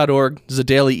 pauseyourlife.org. There's a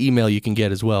daily email you can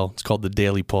get as well. It's called the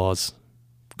Daily Pause.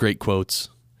 Great quotes.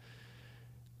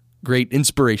 Great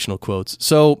inspirational quotes.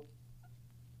 So,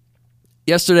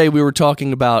 yesterday we were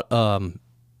talking about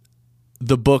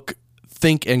the book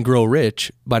Think and Grow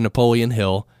Rich by Napoleon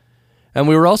Hill. And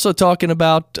we were also talking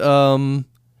about, we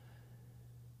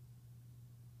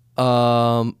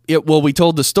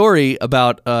told the story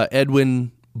about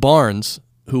Edwin Barnes,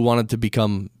 who wanted to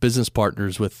become business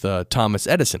partners with Thomas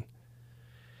Edison.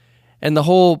 And the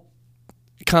whole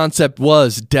concept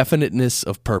was definiteness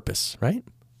of purpose, right?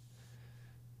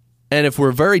 And if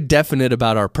we're very definite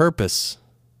about our purpose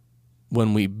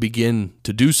when we begin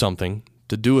to do something,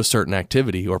 to do a certain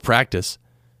activity or practice,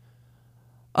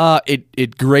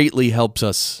 it greatly helps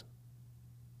us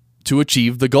to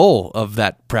achieve the goal of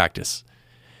that practice.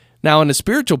 Now, in a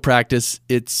spiritual practice,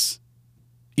 it's,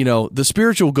 the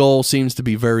spiritual goal seems to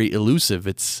be very elusive.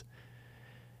 It's,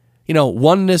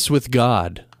 oneness with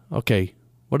God. Okay,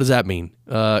 what does that mean?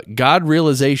 God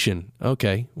realization.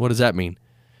 Okay, what does that mean?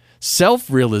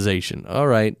 Self-realization. All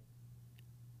right.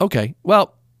 Okay,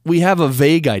 well, we have a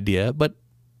vague idea, but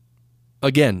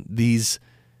again, this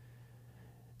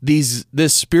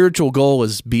spiritual goal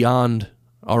is beyond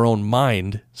our own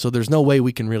mind, so there's no way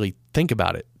we can really think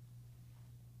about it.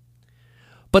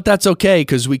 But that's okay,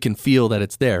 because we can feel that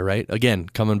it's there, right? Again,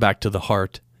 coming back to the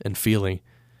heart and feeling.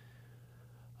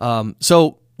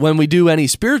 So when we do any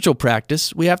spiritual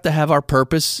practice, we have to have our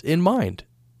purpose in mind.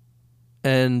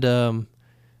 And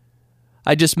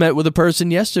I just met with a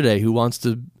person yesterday who wants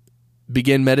to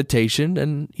begin meditation,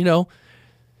 and,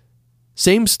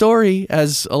 same story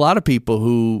as a lot of people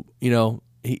who,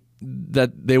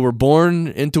 that they were born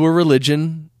into a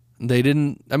religion.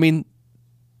 It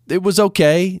was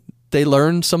okay. They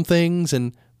learned some things,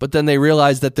 but then they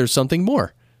realized that there's something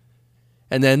more.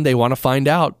 And then they want to find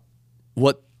out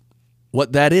what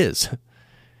that is.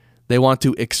 They want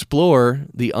to explore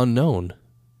the unknown.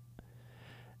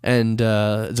 And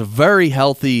it's a very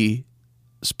healthy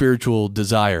spiritual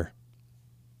desire.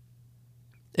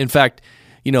 In fact,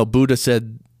 Buddha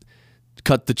said,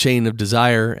 cut the chain of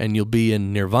desire and you'll be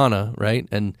in nirvana, right?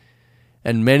 And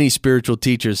many spiritual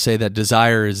teachers say that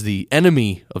desire is the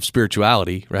enemy of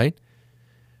spirituality, right?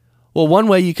 Well, one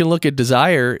way you can look at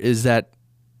desire is that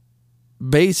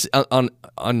based on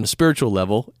a spiritual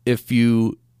level, if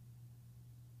you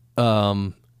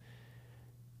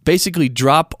basically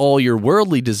drop all your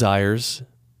worldly desires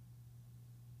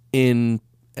and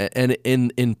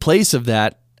in place of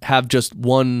that, have just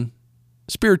one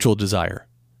spiritual desire,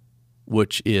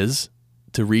 which is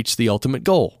to reach the ultimate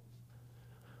goal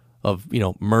of,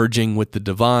 merging with the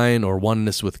divine or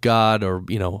oneness with God, or,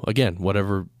 again,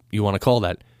 whatever you want to call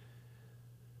that.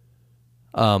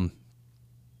 And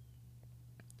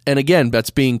again, that's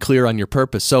being clear on your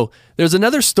purpose. So there's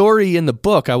another story in the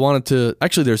book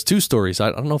there's two stories.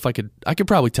 I don't know if I could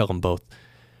probably tell them both.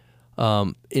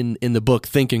 In the book,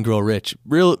 Think and Grow Rich.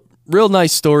 Real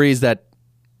nice stories that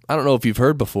I don't know if you've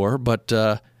heard before, but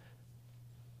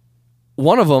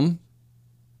one of them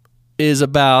is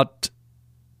about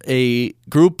a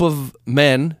group of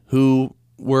men who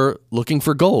were looking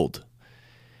for gold.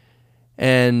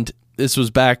 And this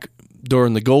was back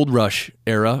during the gold rush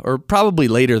era, or probably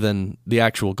later than the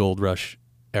actual gold rush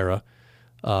era,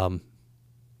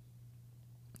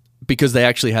 because they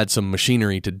actually had some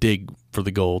machinery to dig for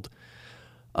the gold.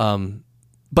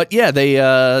 But yeah,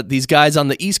 these guys on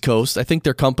the East Coast, I think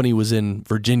their company was in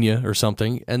Virginia or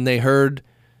something, and they heard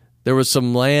there was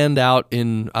some land out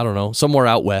in, I don't know, somewhere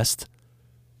out west.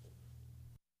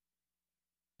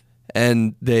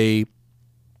 And they,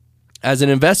 as an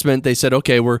investment, they said,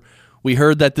 okay, we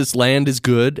heard that this land is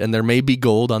good and there may be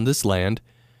gold on this land,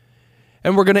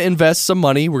 and we're going to invest some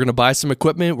money. We're going to buy some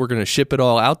equipment. We're going to ship it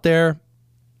all out there.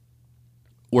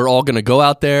 We're all going to go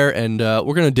out there and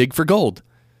we're going to dig for gold.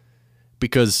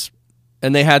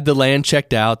 And they had the land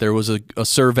checked out. There was a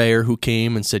surveyor who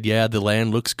came and said, yeah, the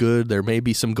land looks good. There may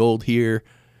be some gold here.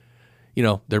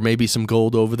 There may be some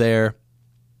gold over there.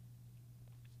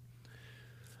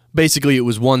 Basically, it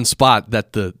was one spot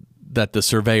that the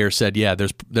surveyor said, yeah,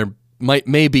 there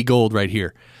may be gold right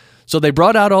here. So they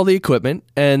brought out all the equipment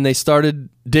and they started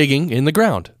digging in the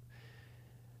ground.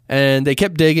 And they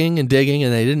kept digging and digging,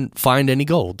 and they didn't find any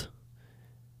gold.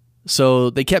 So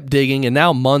they kept digging, and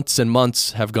now months and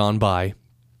months have gone by,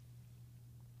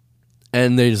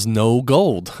 and there's no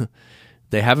gold.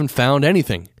 They haven't found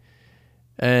anything.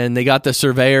 And they got the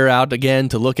surveyor out again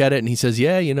to look at it, and he says,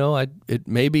 yeah, it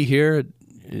may be here.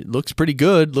 It looks pretty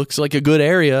good. Looks like a good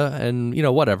area, and,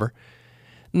 whatever.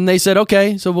 And they said,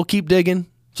 okay, so we'll keep digging.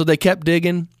 So they kept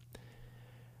digging.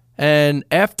 And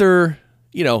after,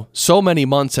 so many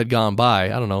months had gone by,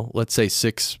 I don't know, let's say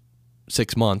six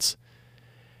months,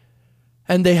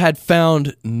 and they had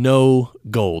found no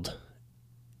gold.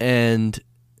 And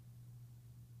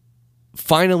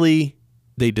finally,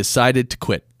 they decided to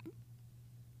quit.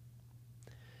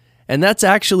 And that's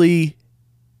actually,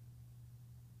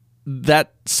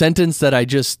 that sentence that I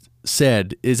just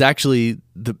said is actually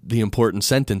the important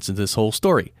sentence in this whole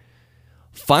story.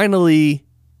 Finally,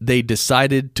 they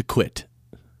decided to quit.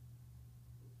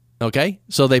 Okay?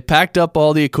 So they packed up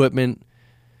all the equipment,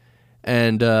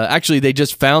 and actually they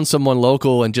just found someone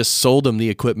local and just sold them the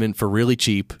equipment for really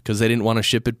cheap because they didn't want to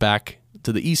ship it back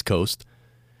to the East Coast.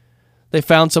 They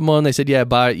found someone, they said,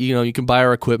 yeah, you can buy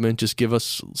our equipment, just give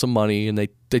us some money. And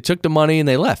they took the money and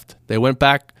they left. They went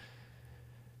back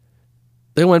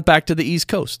to the East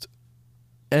Coast.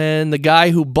 And the guy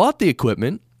who bought the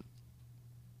equipment,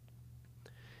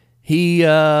 he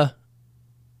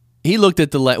looked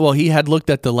at the land. Well, he had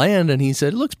looked at the land and he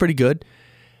said, it looks pretty good.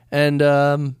 And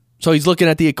so he's looking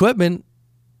at the equipment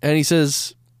and he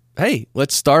says, hey,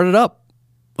 let's start it up.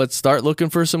 Let's start looking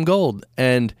for some gold.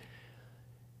 And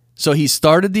So he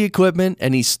started the equipment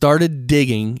and he started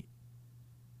digging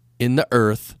in the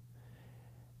earth,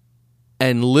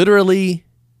 and literally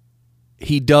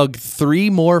he dug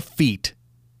 3 more feet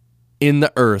in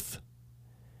the earth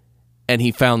and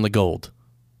he found the gold.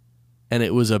 And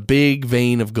it was a big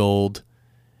vein of gold,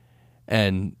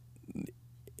 and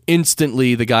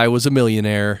instantly the guy was a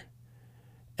millionaire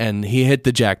and he hit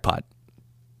the jackpot.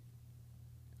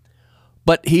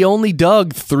 But he only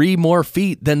dug 3 more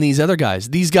feet than these other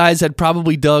guys. These guys had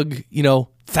probably dug,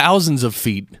 thousands of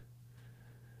feet.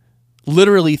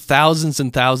 Literally thousands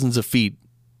and thousands of feet.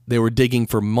 They were digging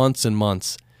for months and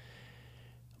months.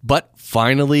 But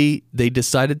finally, they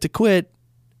decided to quit.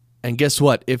 And guess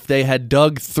what? If they had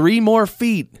dug 3 more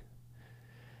feet,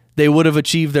 they would have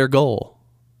achieved their goal.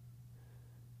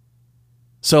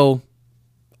 So,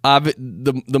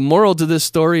 the moral to this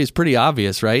story is pretty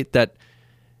obvious, right? That,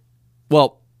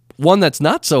 well, one that's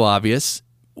not so obvious,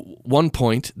 one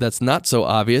point that's not so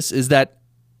obvious is that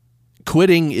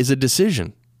quitting is a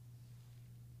decision.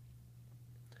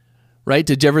 Right?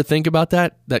 Did you ever think about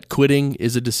that? That quitting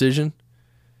is a decision?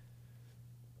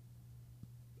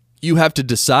 You have to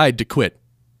decide to quit.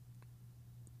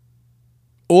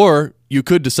 Or you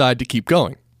could decide to keep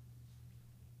going.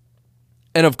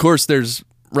 And of course, there's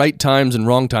right times and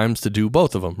wrong times to do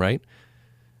both of them, right?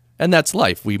 And that's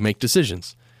life. We make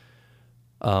decisions.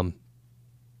 But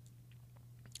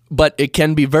it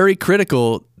can be very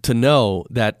critical to know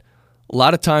that a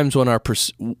lot of times when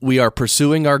we are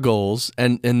pursuing our goals,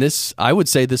 and this, I would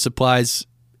say this applies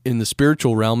in the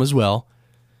spiritual realm as well,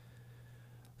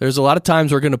 there's a lot of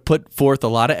times we're going to put forth a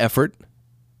lot of effort.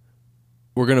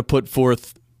 We're going to put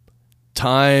forth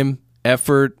time,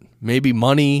 effort, maybe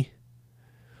money,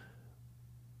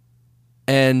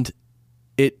 and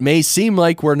it may seem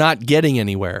like we're not getting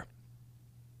anywhere.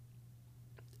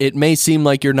 It may seem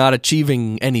like you're not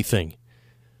achieving anything.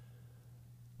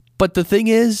 But the thing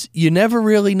is, you never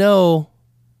really know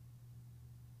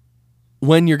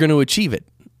when you're going to achieve it.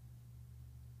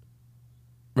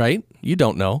 Right? You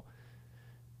don't know.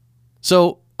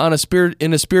 So, in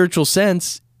a spiritual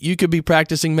sense, you could be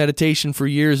practicing meditation for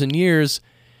years and years,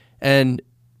 and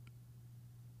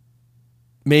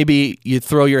maybe you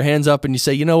throw your hands up and you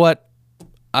say, you know what?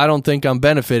 I don't think I'm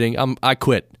benefiting. I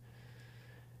quit.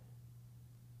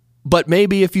 But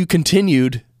maybe if you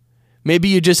continued, maybe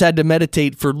you just had to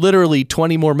meditate for literally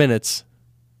 20 more minutes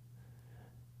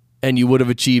and you would have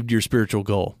achieved your spiritual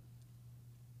goal.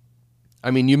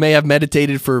 I mean, you may have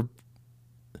meditated for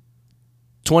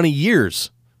 20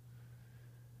 years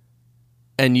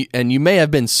and you may have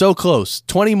been so close.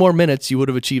 20 more minutes, you would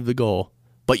have achieved the goal,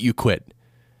 but you quit.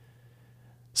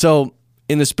 So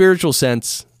in the spiritual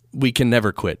sense, we can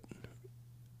never quit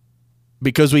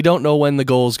because we don't know when the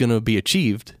goal is going to be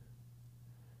achieved.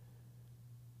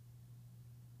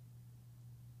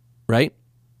 Right?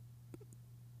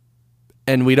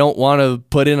 And we don't want to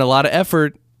put in a lot of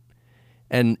effort.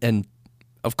 And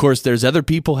of course, there's other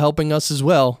people helping us as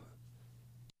well.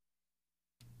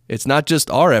 It's not just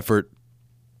our effort.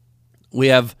 We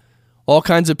have all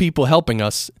kinds of people helping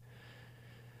us,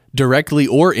 directly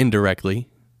or indirectly.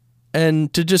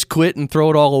 And to just quit and throw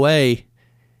it all away,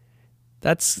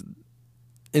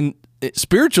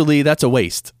 spiritually, that's a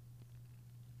waste.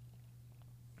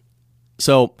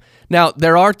 So, now,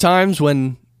 there are times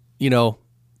when,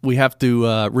 we have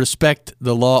to respect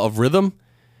the law of rhythm,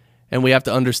 and we have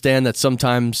to understand that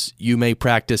sometimes you may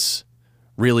practice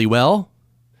really well.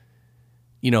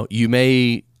 You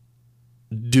may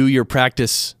do your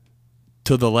practice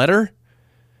to the letter,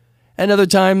 and other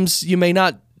times you may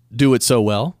not do it so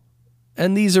well.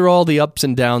 And these are all the ups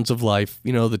and downs of life.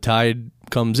 The tide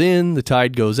comes in, the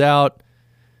tide goes out.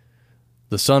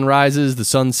 The sun rises, the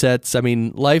sun sets. I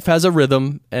mean, life has a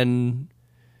rhythm, and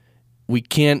we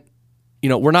can't,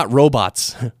 we're not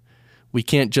robots. We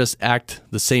can't just act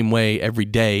the same way every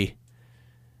day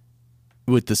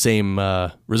with the same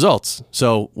results.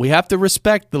 So we have to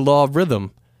respect the law of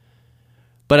rhythm,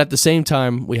 but at the same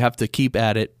time, we have to keep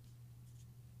at it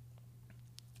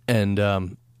and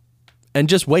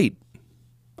just wait.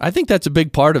 I think that's a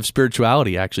big part of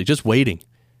spirituality, actually, just waiting.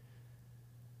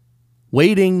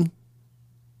 Waiting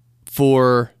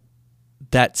for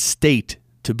that state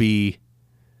to be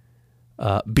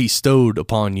bestowed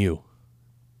upon you.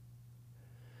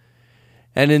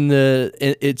 And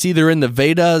it's either in the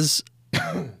Vedas,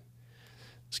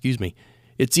 excuse me,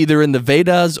 it's either in the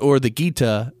Vedas or the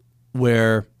Gita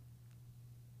where,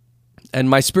 and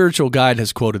my spiritual guide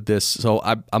has quoted this, so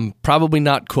I'm probably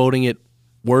not quoting it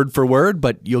word for word,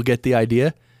 but you'll get the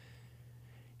idea.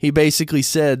 He basically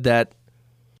said that,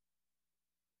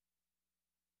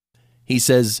 he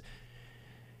says,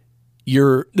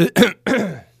 you're,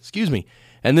 excuse me,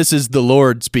 and this is the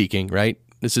Lord speaking, right?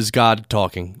 This is God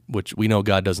talking, which we know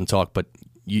God doesn't talk, but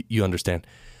you understand.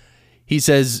 He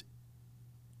says,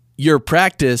 your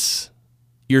practice,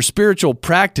 your spiritual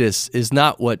practice is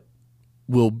not what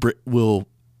will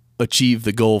achieve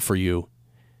the goal for you.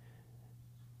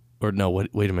 Or no,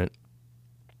 wait a minute.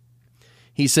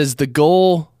 He says the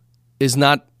goal is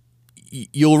not,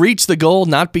 you'll reach the goal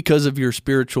not because of your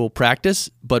spiritual practice,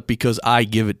 but because I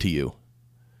give it to you.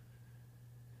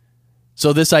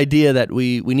 So this idea that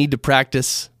we need to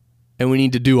practice and we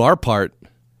need to do our part,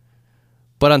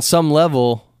 but on some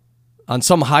level, on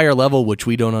some higher level, which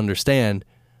we don't understand,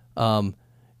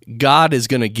 God is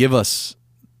going to give us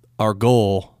our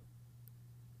goal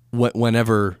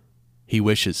whenever he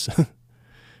wishes.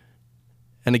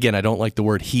 And again, I don't like the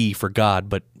word he for God,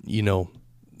 but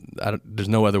there's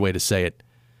no other way to say it.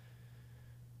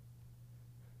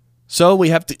 So we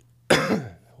have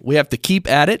to keep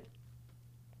at it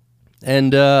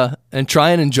and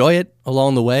try and enjoy it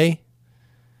along the way.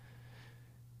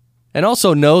 And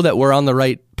also know that we're on the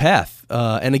right path.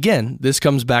 And again, this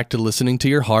comes back to listening to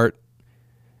your heart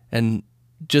and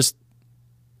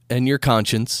your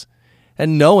conscience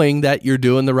and knowing that you're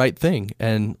doing the right thing.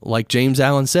 And like James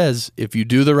Allen says, if you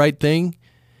do the right thing,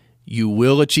 you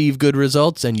will achieve good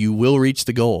results and you will reach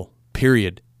the goal,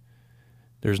 period.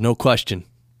 There's no question.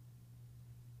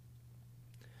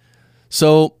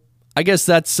 So I guess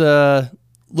that's a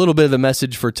little bit of the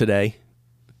message for today.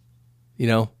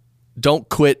 Don't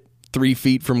quit 3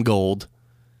 feet from gold.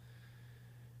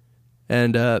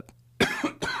 And,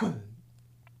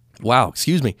 wow,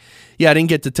 excuse me. Yeah, I didn't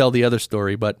get to tell the other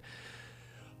story, but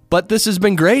this has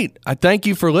been great. I thank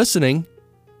you for listening.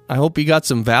 I hope you got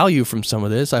some value from some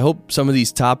of this. I hope some of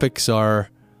these topics are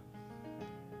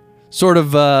sort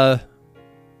of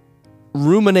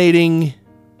ruminating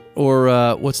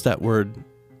or what's that word?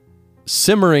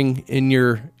 Simmering in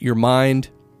your mind.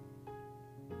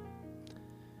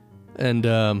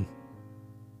 And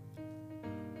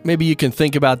maybe you can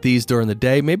think about these during the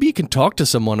day. Maybe you can talk to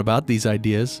someone about these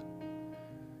ideas.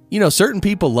 Certain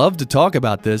people love to talk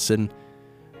about this, and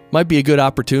might be a good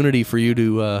opportunity for you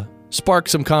to spark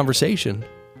some conversation.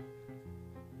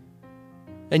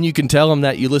 And you can tell them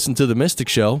that you listen to the Mystic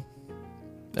Show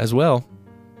as well.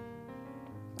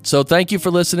 So thank you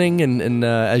for listening, and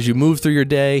as you move through your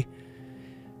day,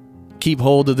 keep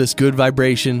hold of this good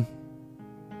vibration.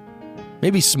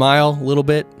 Maybe smile a little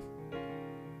bit.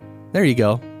 There you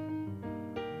go.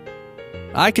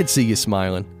 I could see you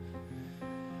smiling.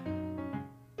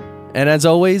 And as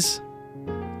always,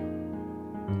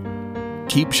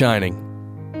 keep shining.